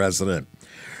former president.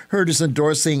 Hurd is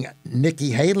endorsing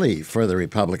Nikki Haley for the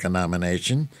Republican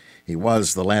nomination. He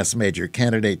was the last major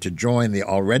candidate to join the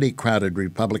already crowded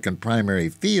Republican primary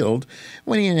field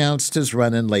when he announced his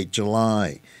run in late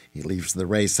July. He leaves the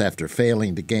race after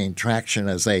failing to gain traction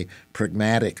as a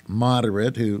pragmatic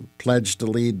moderate who pledged to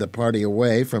lead the party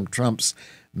away from Trump's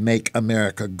Make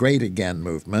America Great Again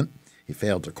movement. He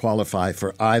failed to qualify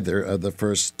for either of the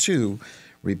first two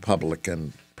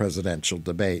Republican presidential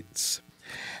debates.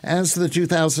 As the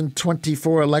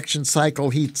 2024 election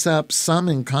cycle heats up, some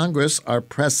in Congress are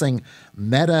pressing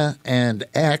Meta and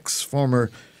X,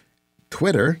 former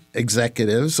Twitter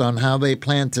executives, on how they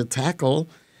plan to tackle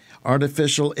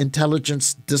artificial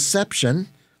intelligence deception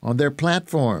on their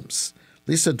platforms.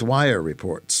 Lisa Dwyer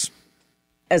reports.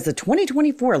 As the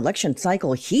 2024 election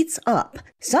cycle heats up,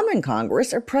 some in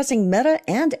Congress are pressing Meta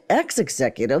and X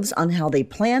executives on how they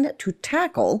plan to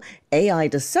tackle AI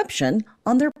deception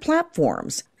on their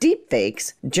platforms.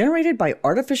 Deepfakes generated by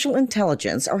artificial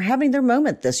intelligence are having their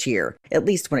moment this year, at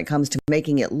least when it comes to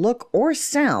making it look or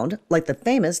sound like the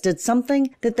famous did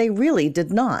something that they really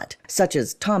did not, such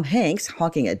as Tom Hanks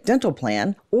hawking a dental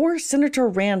plan or Senator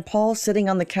Rand Paul sitting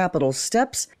on the Capitol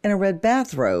steps in a red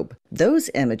bathrobe.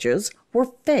 Those images were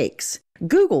fakes.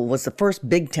 Google was the first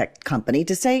big tech company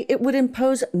to say it would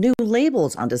impose new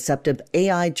labels on deceptive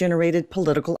AI-generated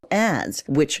political ads,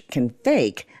 which can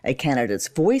fake a candidate's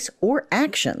voice or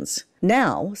actions.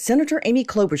 Now, Senator Amy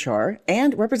Klobuchar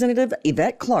and Representative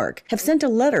Yvette Clarke have sent a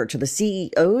letter to the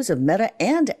CEOs of Meta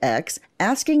and X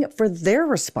asking for their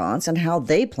response on how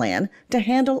they plan to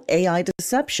handle AI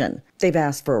deception. They've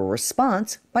asked for a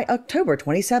response by October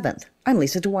 27th. I'm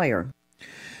Lisa Dwyer.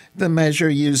 The measure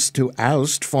used to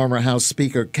oust former House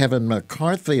Speaker Kevin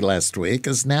McCarthy last week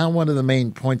is now one of the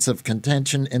main points of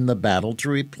contention in the battle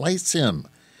to replace him.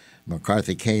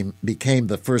 McCarthy became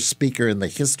the first speaker in the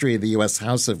history of the U.S.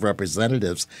 House of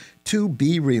Representatives to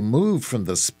be removed from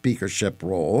the speakership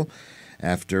role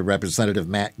after Representative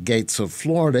Matt Gaetz of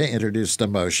Florida introduced a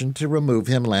motion to remove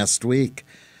him last week.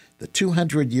 The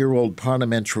 200-year-old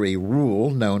parliamentary rule,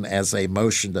 known as a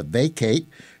motion to vacate,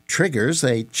 triggers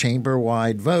a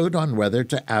chamber-wide vote on whether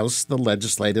to oust the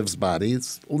legislative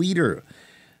body's leader.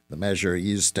 The measure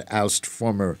used to oust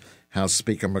former House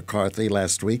Speaker McCarthy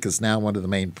last week is now one of the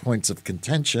main points of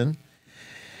contention.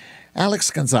 Alex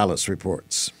Gonzalez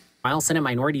reports. While Senate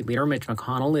Minority Leader Mitch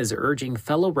McConnell is urging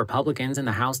fellow Republicans in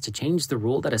the House to change the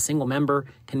rule that a single member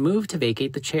can move to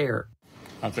vacate the chair.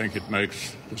 I think it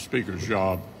makes the Speaker's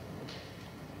job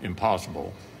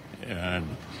impossible, and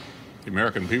the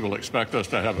American people expect us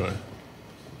to have a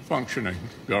functioning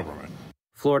government.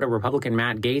 Florida Republican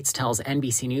Matt Gaetz tells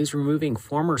NBC News removing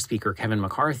former Speaker Kevin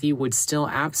McCarthy would still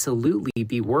absolutely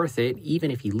be worth it, even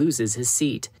if he loses his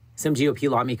seat. Some GOP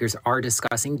lawmakers are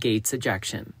discussing Gaetz'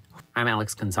 ejection. I'm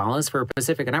Alex Gonzalez for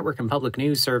Pacifica Network and Public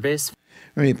News Service.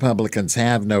 Republicans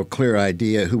have no clear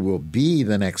idea who will be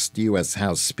the next U.S.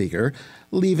 House Speaker,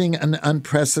 leaving an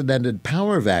unprecedented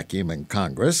power vacuum in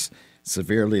Congress,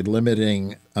 severely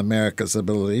limiting America's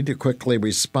ability to quickly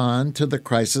respond to the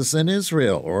crisis in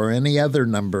Israel or any other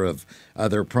number of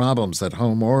other problems at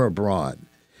home or abroad.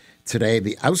 Today,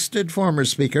 the ousted former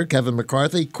Speaker, Kevin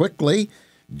McCarthy, quickly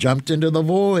jumped into the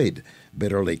void,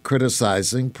 bitterly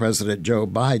criticizing President Joe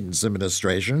Biden's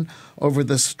administration over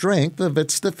the strength of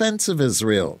its defense of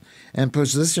Israel and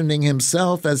positioning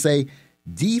himself as a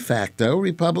de facto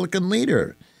Republican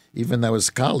leader, even though his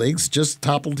colleagues just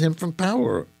toppled him from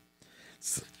power.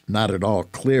 It's not at all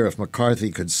clear if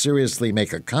McCarthy could seriously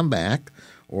make a comeback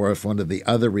or if one of the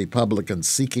other Republicans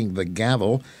seeking the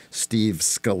gavel, Steve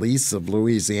Scalise of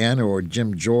Louisiana or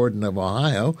Jim Jordan of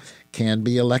Ohio, can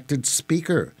be elected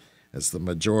Speaker as the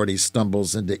majority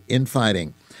stumbles into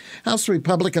infighting. House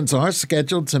Republicans are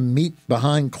scheduled to meet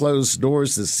behind closed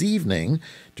doors this evening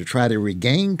to try to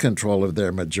regain control of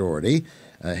their majority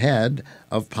ahead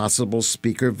of possible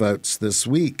Speaker votes this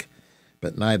week.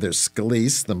 But neither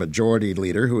Scalise, the majority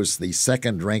leader, who is the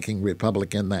second-ranking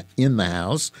Republican in the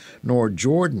House, nor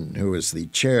Jordan, who is the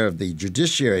chair of the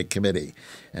Judiciary Committee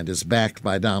and is backed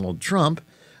by Donald Trump,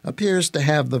 appears to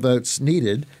have the votes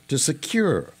needed to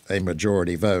secure a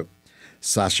majority vote.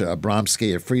 Sasha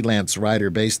Abramsky, a freelance writer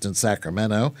based in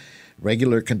Sacramento,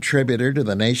 regular contributor to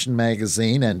The Nation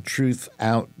magazine and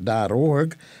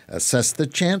TruthOut.org, assessed the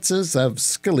chances of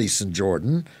Scalise and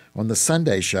Jordan on the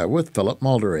Sunday Show with Philip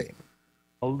Muldery.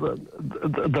 Well,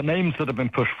 the names that have been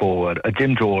pushed forward are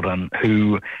Jim Jordan,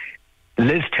 who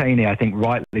Liz Cheney, I think,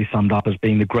 rightly summed up as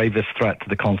being the gravest threat to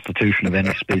the Constitution of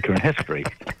any speaker in history.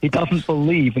 He doesn't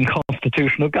believe in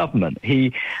constitutional government.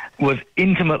 He was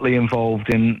intimately involved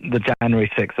in the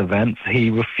January 6th events. He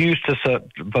refused to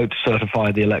vote to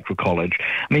certify the Electoral College.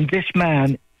 I mean, this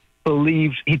man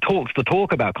believes, he talks the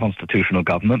talk about constitutional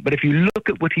government, but if you look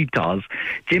at what he does,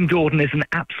 Jim Jordan is an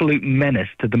absolute menace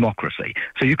to democracy.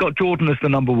 So you've got Jordan as the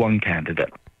number one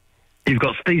candidate. You've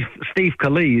got Steve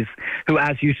Scalise, who,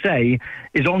 as you say,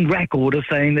 is on record as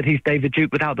saying that he's David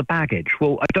Duke without the baggage.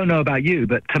 Well, I don't know about you,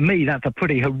 but to me, that's a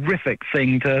pretty horrific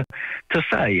thing to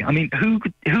say. I mean,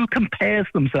 who compares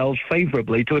themselves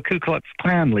favorably to a Ku Klux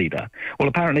Klan leader? Well,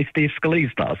 apparently Steve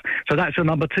Scalise does. So that's your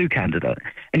number two candidate.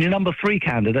 And your number three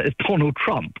candidate is Donald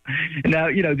Trump. Now,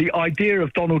 you know, the idea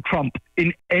of Donald Trump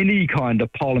in any kind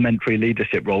of parliamentary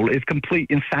leadership role is complete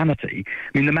insanity.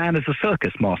 I mean, the man is a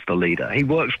circus master leader. He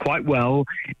works quite well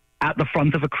at the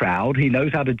front of a crowd. He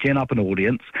knows how to gin up an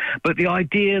audience. But the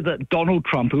idea that Donald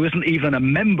Trump, who isn't even a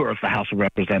member of the House of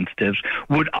Representatives,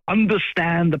 would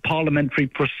understand the parliamentary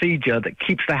procedure that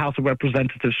keeps the House of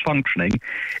Representatives functioning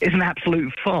is an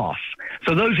absolute farce.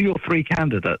 So those are your three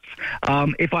candidates.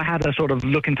 If I had to sort of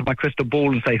look into my crystal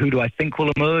ball and say, who do I think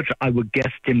will emerge, I would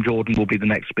guess Jim Jordan will be the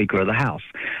next Speaker of the House.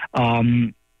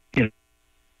 You know,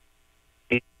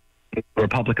 the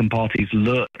Republican Party's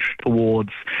lurch towards,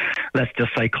 let's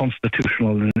just say,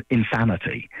 constitutional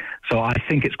insanity. So I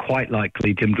think it's quite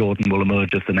likely Jim Jordan will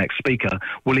emerge as the next Speaker.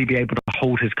 Will he be able to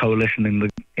hold his coalition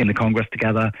in the Congress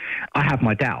together? I have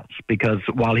my doubts, because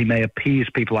while he may appease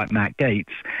people like Matt Gaetz,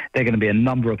 there are going to be a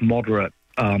number of moderate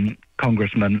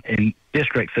congressmen in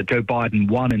districts that Joe Biden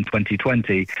won in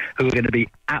 2020 who are going to be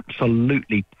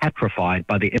absolutely petrified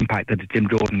by the impact that the Jim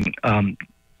Jordan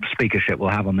speakership will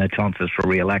have on their chances for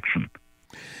re-election.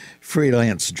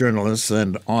 Freelance journalist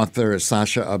and author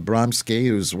Sasha Abramsky,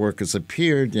 whose work has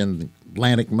appeared in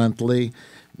Atlantic Monthly,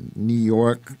 New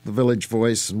York, The Village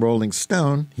Voice, and Rolling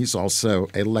Stone. He's also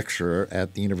a lecturer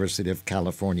at the University of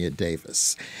California,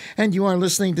 Davis. And you are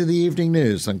listening to the Evening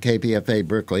News on KPFA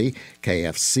Berkeley,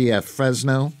 KFCF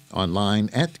Fresno,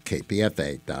 online at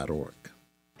kpfa.org.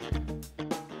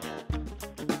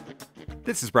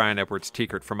 This is Brian Edwards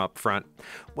Teekert from Upfront.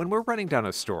 When we're running down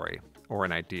a story, or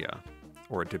an idea,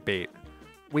 or a debate,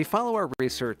 we follow our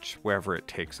research wherever it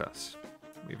takes us.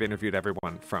 We've interviewed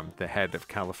everyone from the head of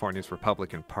California's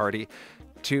Republican Party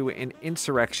to an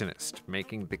insurrectionist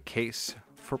making the case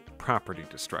for property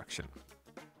destruction.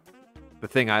 The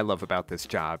thing I love about this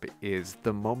job is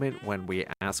the moment when we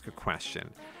ask a question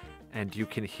and you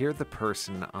can hear the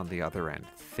person on the other end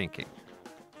thinking.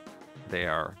 They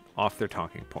are off their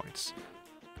talking points.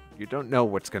 You don't know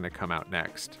what's going to come out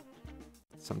next.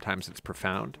 Sometimes it's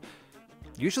profound.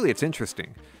 Usually it's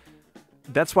interesting.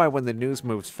 That's why when the news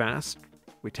moves fast,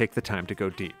 we take the time to go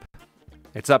deep.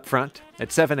 It's Upfront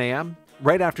at 7 a.m.,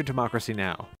 right after Democracy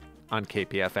Now! On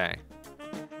KPFA.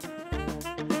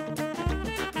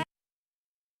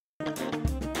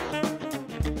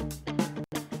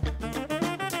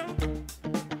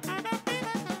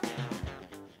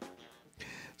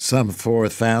 Some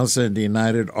 4,000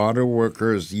 United Auto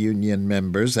Workers Union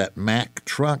members at Mack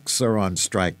Trucks are on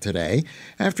strike today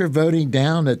after voting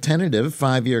down a tentative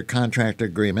 5-year contract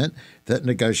agreement that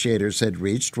negotiators had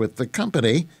reached with the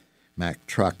company. Mack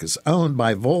Truck is owned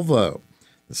by Volvo.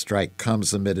 The strike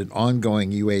comes amid an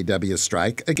ongoing UAW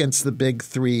strike against the big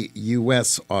three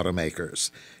U.S.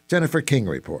 automakers. Jennifer King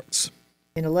reports.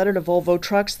 In a letter to Volvo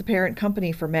Trucks, the parent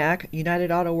company for Mack,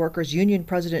 United Auto Workers Union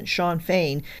President Sean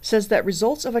Fain says that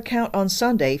results of a count on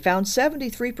Sunday found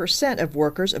 73% of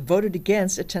workers voted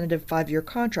against a tentative 5-year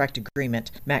contract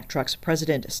agreement. Mack Trucks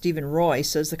President Stephen Roy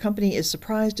says the company is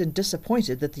surprised and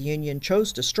disappointed that the union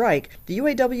chose to strike. The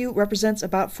UAW represents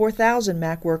about 4,000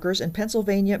 Mack workers in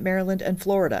Pennsylvania, Maryland, and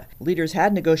Florida. Leaders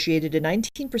had negotiated a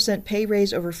 19% pay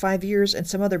raise over 5 years and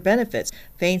some other benefits.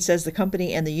 Fain says the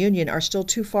company and the union are still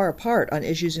too far apart on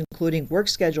issues including work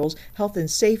schedules, health and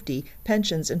safety,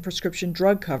 pensions, and prescription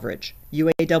drug coverage.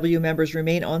 UAW members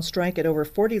remain on strike at over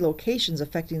 40 locations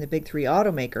affecting the big three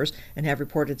automakers and have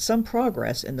reported some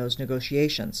progress in those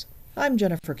negotiations. I'm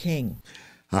Jennifer King.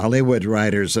 Hollywood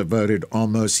writers have voted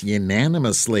almost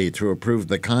unanimously to approve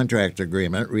the contract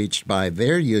agreement reached by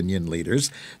their union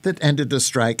leaders that ended the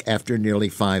strike after nearly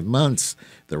 5 months.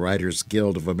 The Writers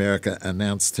Guild of America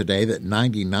announced today that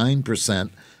 99%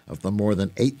 of the more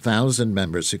than 8,000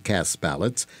 members who cast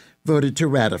ballots voted to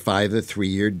ratify the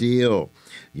 3-year deal.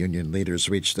 Union leaders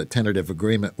reached a tentative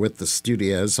agreement with the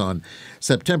studios on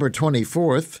September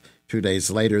 24th. 2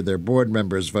 days later, their board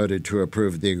members voted to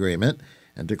approve the agreement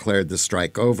and declared the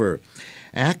strike over.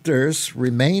 Actors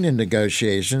remain in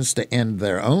negotiations to end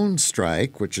their own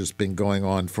strike, which has been going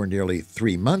on for nearly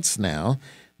 3 months now.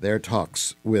 Their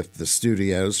talks with the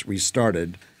studios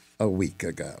restarted a week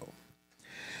ago.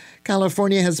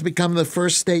 California has become the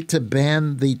first state to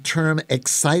ban the term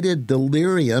excited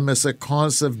delirium as a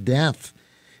cause of death.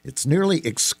 It's nearly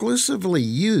exclusively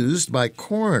used by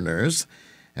coroners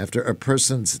after a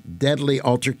person's deadly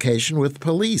altercation with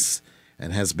police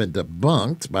and has been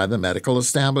debunked by the medical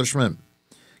establishment.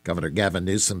 Governor Gavin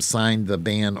Newsom signed the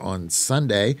ban on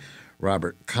Sunday.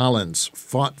 Robert Collins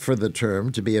fought for the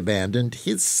term to be abandoned.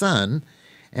 His son,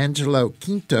 Angelo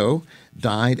Quinto,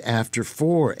 died after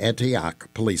 4 Antioch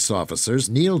police officers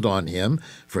kneeled on him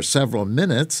for several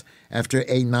minutes after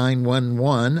a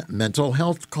 911 mental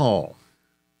health call.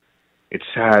 It's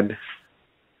sad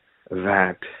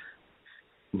that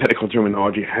medical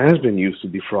terminology has been used to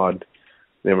defraud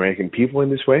the American people in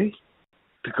this way,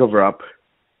 to cover up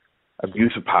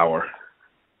abuse of power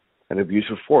and abuse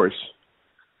of force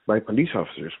by police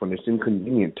officers when it's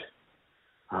inconvenient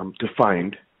to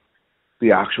find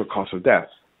the actual cause of death.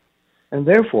 And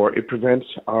therefore, it prevents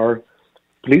our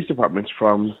police departments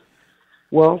from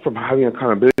having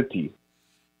accountability.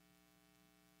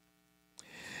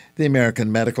 The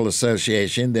American Medical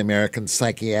Association, the American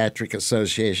Psychiatric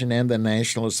Association, and the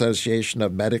National Association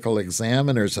of Medical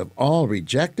Examiners have all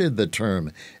rejected the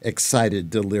term excited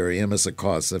delirium as a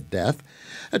cause of death.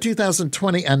 A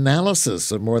 2020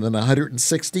 analysis of more than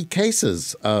 160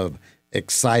 cases of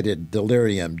excited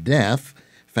delirium death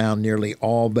found nearly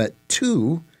all but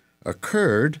 2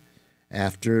 occurred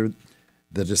after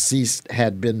the deceased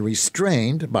had been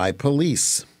restrained by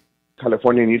police.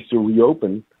 California needs to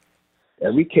reopen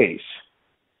every case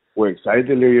where excited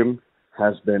delirium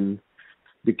has been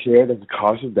declared as a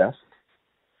cause of death.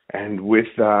 And with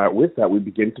that, we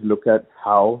begin to look at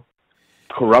how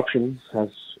corruption has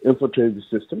infiltrated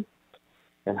the system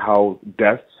and how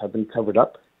deaths have been covered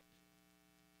up.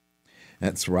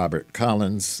 That's Robert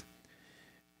Collins.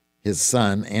 His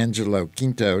son, Angelo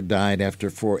Quinto, died after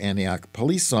 4 Antioch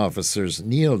police officers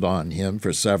kneeled on him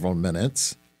for several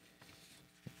minutes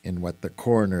in what the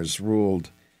coroners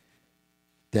ruled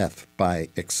death by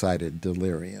excited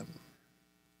delirium.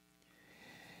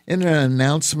 In an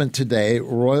announcement today,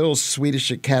 Royal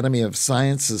Swedish Academy of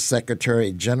Sciences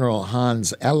Secretary General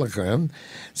Hans Ellegren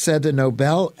said the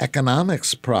Nobel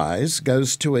Economics Prize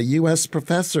goes to a U.S.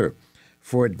 professor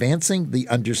for advancing the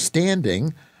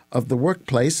understanding of the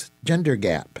workplace gender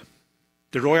gap.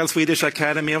 The Royal Swedish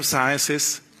Academy of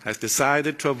Sciences has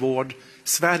decided to award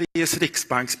Sveriges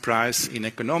Riksbanks Prize in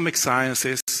Economic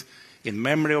Sciences in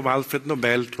memory of Alfred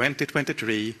Nobel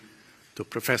 2023 to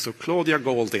Professor Claudia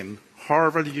Goldin,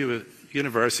 Harvard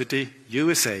University,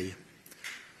 USA,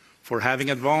 for having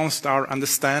advanced our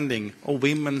understanding of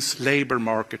women's labor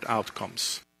market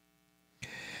outcomes.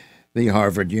 The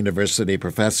Harvard University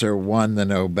professor won the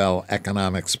Nobel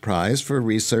Economics Prize for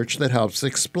research that helps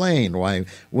explain why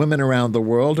women around the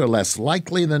world are less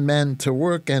likely than men to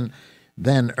work and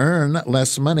then earn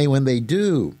less money when they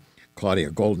do.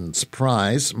 Claudia Goldin's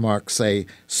prize marks a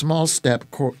small step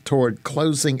toward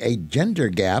closing a gender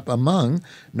gap among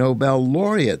Nobel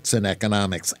laureates in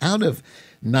economics. Out of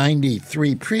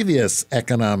 93 previous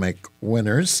economic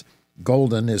winners,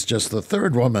 Goldin is just the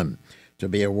third woman to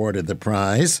be awarded the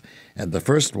prize and the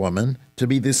first woman to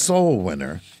be the sole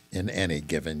winner in any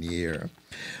given year.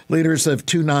 Leaders of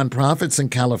 2 nonprofits in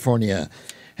California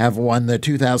have won the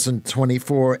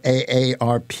 2024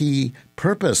 AARP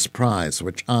Purpose Prize,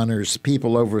 which honors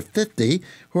people over 50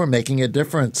 who are making a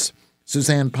difference.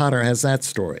 Suzanne Potter has that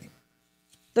story.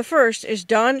 The first is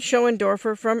Don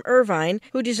Schoendorfer from Irvine,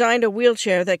 who designed a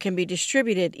wheelchair that can be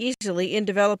distributed easily in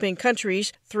developing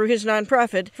countries through his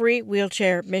nonprofit Free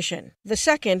Wheelchair Mission. The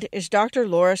second is Dr.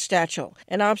 Laura Stachel,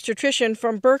 an obstetrician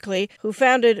from Berkeley who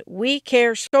founded We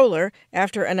Care Solar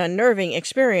after an unnerving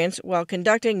experience while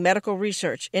conducting medical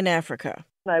research in Africa.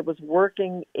 I was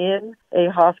working in a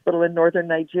hospital in northern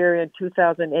Nigeria in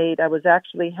 2008. I was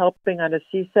actually helping on a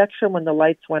C-section when the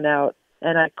lights went out,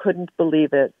 and I couldn't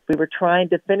believe it. We were trying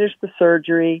to finish the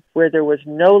surgery where there was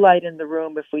no light in the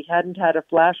room. If we hadn't had a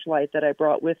flashlight that I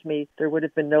brought with me, there would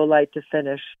have been no light to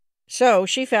finish. So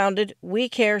she founded We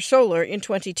Care Solar in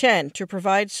 2010 to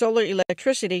provide solar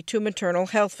electricity to maternal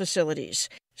health facilities.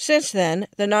 Since then,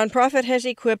 the nonprofit has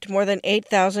equipped more than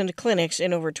 8,000 clinics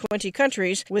in over 20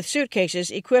 countries with suitcases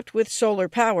equipped with solar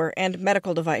power and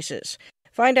medical devices.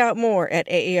 Find out more at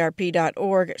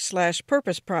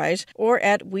aarp.org/purpose prize or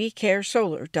at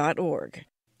wecaresolar.org.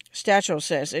 Stachel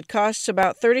says it costs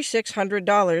about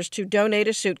 $3,600 to donate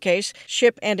a suitcase,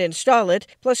 ship and install it,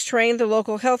 plus train the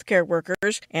local healthcare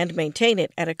workers and maintain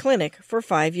it at a clinic for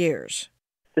 5 years.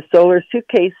 The solar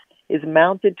suitcase is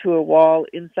mounted to a wall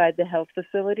inside the health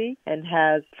facility and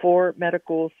has 4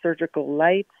 medical surgical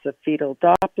lights, a fetal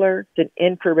Doppler, an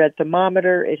infrared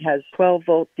thermometer. It has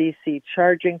 12-volt DC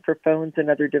charging for phones and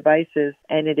other devices,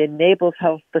 and it enables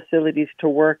health facilities to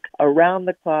work around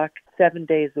the clock 7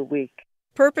 days a week.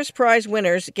 Purpose Prize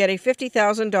winners get a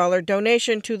 $50,000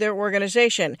 donation to their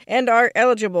organization and are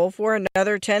eligible for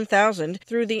another $10,000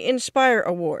 through the Inspire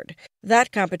Award.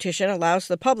 That competition allows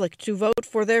the public to vote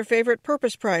for their favorite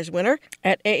Purpose Prize winner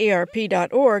at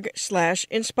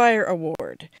aarp.org/Inspire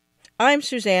Award. I'm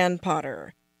Suzanne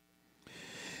Potter.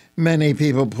 Many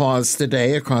people paused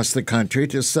today across the country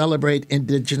to celebrate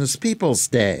Indigenous Peoples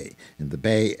Day. In the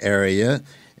Bay Area,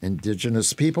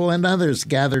 Indigenous people and others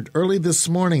gathered early this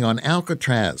morning on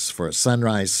Alcatraz for a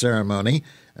sunrise ceremony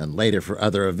and later for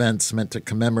other events meant to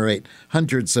commemorate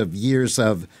hundreds of years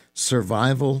of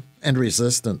survival and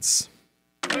resistance.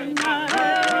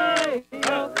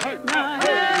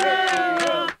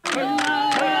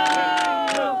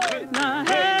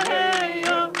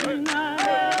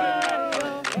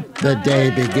 The day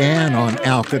began on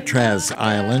Alcatraz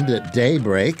Island at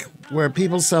daybreak, where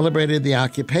people celebrated the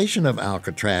occupation of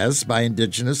Alcatraz by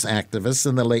indigenous activists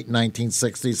in the late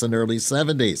 1960s and early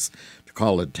 70s to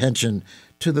call attention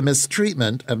to the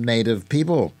mistreatment of Native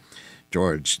people.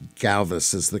 George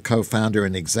Galvis is the co-founder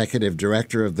and executive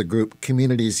director of the group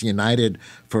Communities United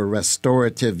for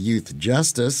Restorative Youth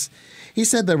Justice. He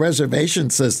said the reservation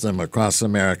system across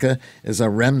America is a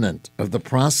remnant of the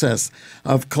process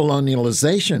of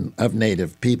colonialization of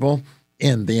Native people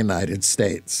in the United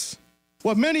States.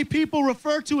 What many people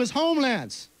refer to as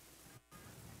homelands,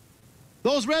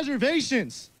 those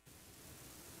reservations,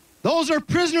 those are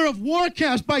prisoner of war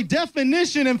camps by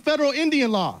definition in federal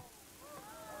Indian law.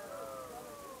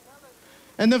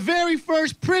 And the very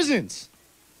first prisons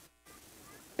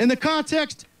in the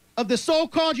context of the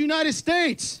so-called United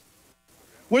States.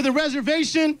 We're the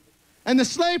reservation and the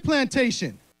slave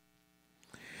plantation.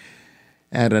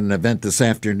 At an event this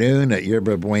afternoon at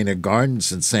Yerba Buena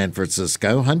Gardens in San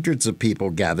Francisco, hundreds of people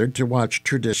gathered to watch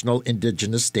traditional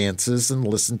indigenous dances and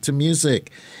listen to music.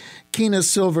 Kina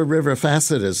Silver River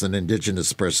Fassett is an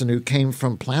indigenous person who came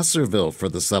from Placerville for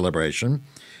the celebration.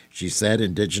 She said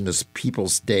Indigenous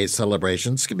Peoples Day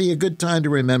celebrations can be a good time to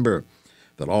remember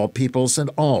that all peoples and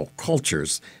all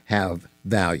cultures have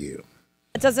value.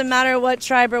 It doesn't matter what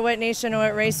tribe or what nation or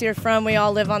what race you're from, we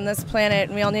all live on this planet,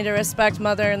 and we all need to respect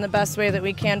Mother in the best way that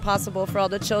we can possible for all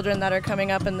the children that are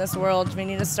coming up in this world. We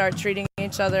need to start treating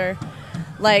each other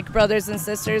like brothers and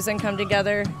sisters and come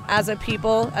together as a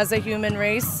people, as a human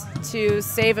race, to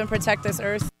save and protect this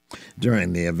earth.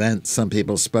 During the event, some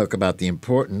people spoke about the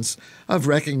importance of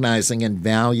recognizing and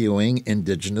valuing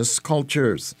indigenous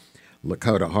cultures.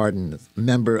 Lakota Hardin,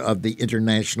 member of the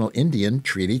International Indian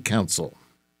Treaty Council.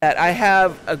 That I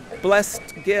have a blessed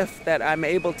gift that I'm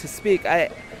able to speak. I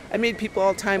meet people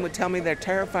all the time who tell me they're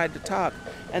terrified to talk,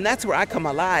 and that's where I come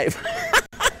alive.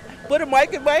 Put a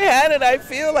mic in my hand and I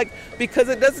feel like, because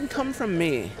it doesn't come from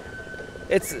me.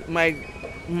 It's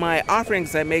my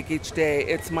offerings I make each day.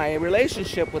 It's my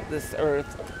relationship with this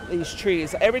earth, these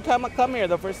trees. Every time I come here,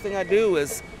 the first thing I do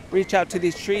is reach out to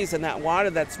these trees and that water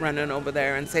that's running over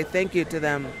there and say thank you to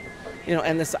them. You know,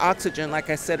 and this oxygen, like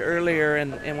I said earlier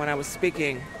and when I was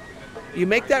speaking, you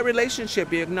make that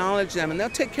relationship, you acknowledge them, and they'll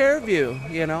take care of you,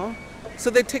 you know? So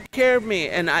they take care of me,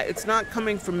 and it's not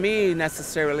coming from me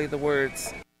necessarily, the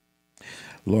words.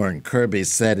 Lauren Kirby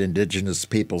said Indigenous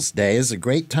Peoples Day is a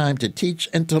great time to teach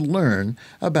and to learn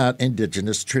about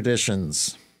Indigenous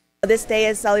traditions. This day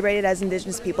is celebrated as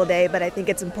Indigenous People Day, but I think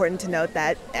it's important to note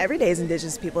that every day is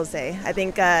Indigenous Peoples Day. I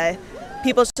think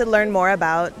people should learn more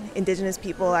about Indigenous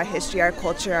people, our history, our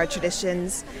culture, our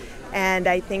traditions. And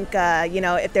I think,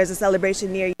 if there's a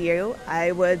celebration near you,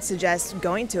 I would suggest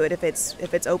going to it if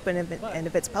it's open and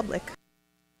if it's public.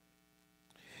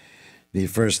 The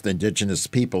first Indigenous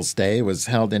Peoples Day was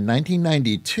held in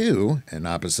 1992 in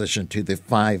opposition to the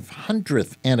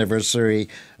 500th anniversary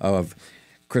of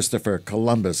Christopher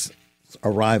Columbus'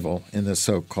 arrival in the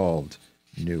so-called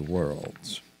New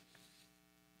World.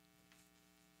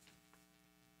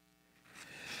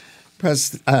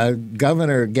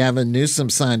 Governor Gavin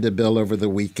Newsom signed a bill over the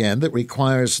weekend that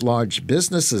requires large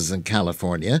businesses in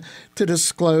California to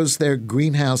disclose their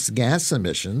greenhouse gas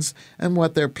emissions and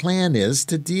what their plan is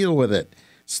to deal with it.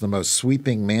 It's the most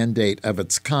sweeping mandate of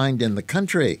its kind in the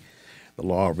country. The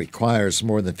law requires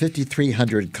more than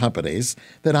 5,300 companies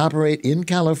that operate in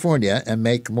California and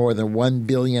make more than $1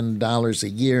 billion a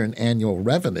year in annual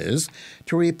revenues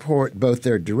to report both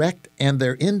their direct and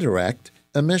their indirect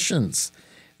emissions.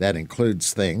 That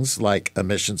includes things like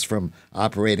emissions from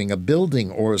operating a building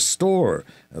or a store,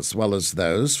 as well as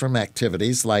those from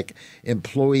activities like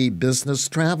employee business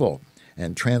travel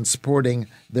and transporting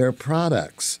their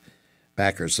products.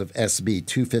 Backers of SB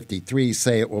 253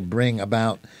 say it will bring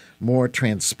about more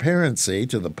transparency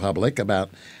to the public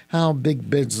about how big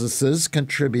businesses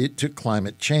contribute to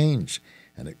climate change,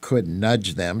 and it could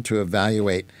nudge them to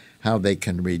evaluate how they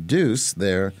can reduce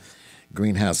their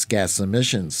greenhouse gas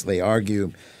emissions. They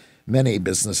argue many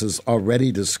businesses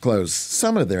already disclose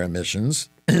some of their emissions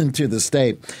to the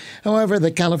state. However,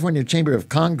 the California Chamber of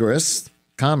Commerce,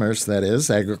 that is,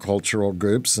 agricultural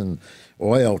groups and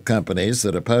oil companies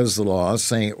that oppose the law,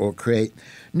 saying it will create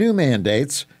new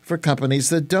mandates for companies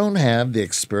that don't have the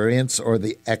experience or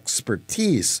the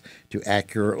expertise to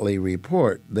accurately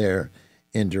report their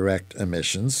indirect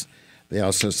emissions. They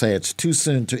also say it's too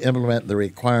soon to implement the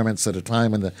requirements at a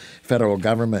time when the federal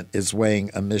government is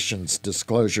weighing emissions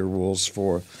disclosure rules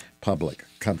for public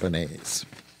companies.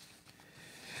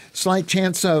 Slight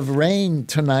chance of rain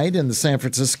tonight in the San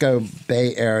Francisco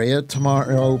Bay Area.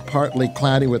 Tomorrow, partly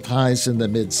cloudy with highs in the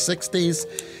mid-60s.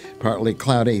 Partly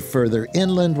cloudy further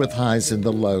inland with highs in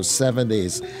the low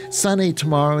 70s. Sunny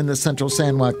tomorrow in the central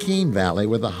San Joaquin Valley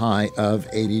with a high of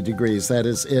 80 degrees. That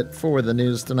is it for the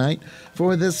news tonight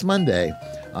for this Monday,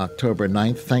 October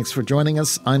 9th. Thanks for joining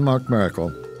us. I'm Mark Miracle.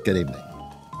 Good evening.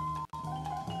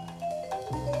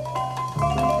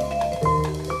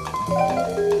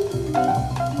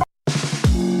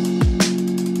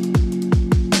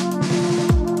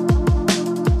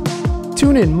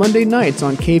 Tune in Monday nights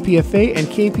on KPFA and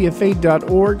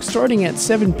kpfa.org starting at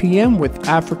 7 p.m. with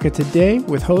Africa Today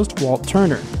with host Walt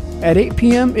Turner. At 8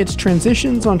 p.m., it's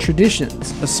Transitions on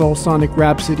Traditions, a soul-sonic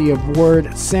rhapsody of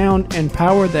word, sound, and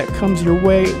power that comes your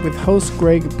way with host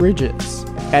Greg Bridges.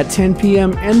 At 10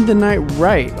 p.m., end the night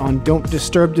right on Don't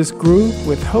Disturb This Groove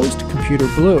with host Computer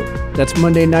Blue. That's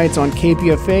Monday nights on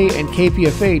KPFA and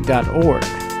kpfa.org.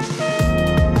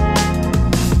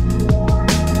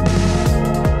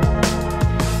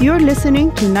 You're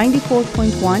listening to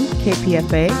 94.1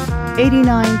 KPFA,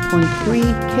 89.3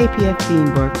 KPFB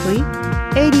in Berkeley,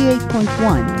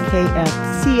 88.1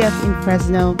 KFCF in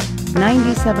Fresno,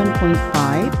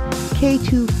 97.5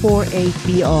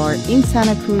 K248BR in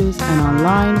Santa Cruz, and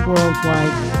online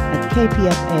worldwide at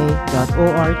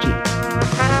kpfa.org.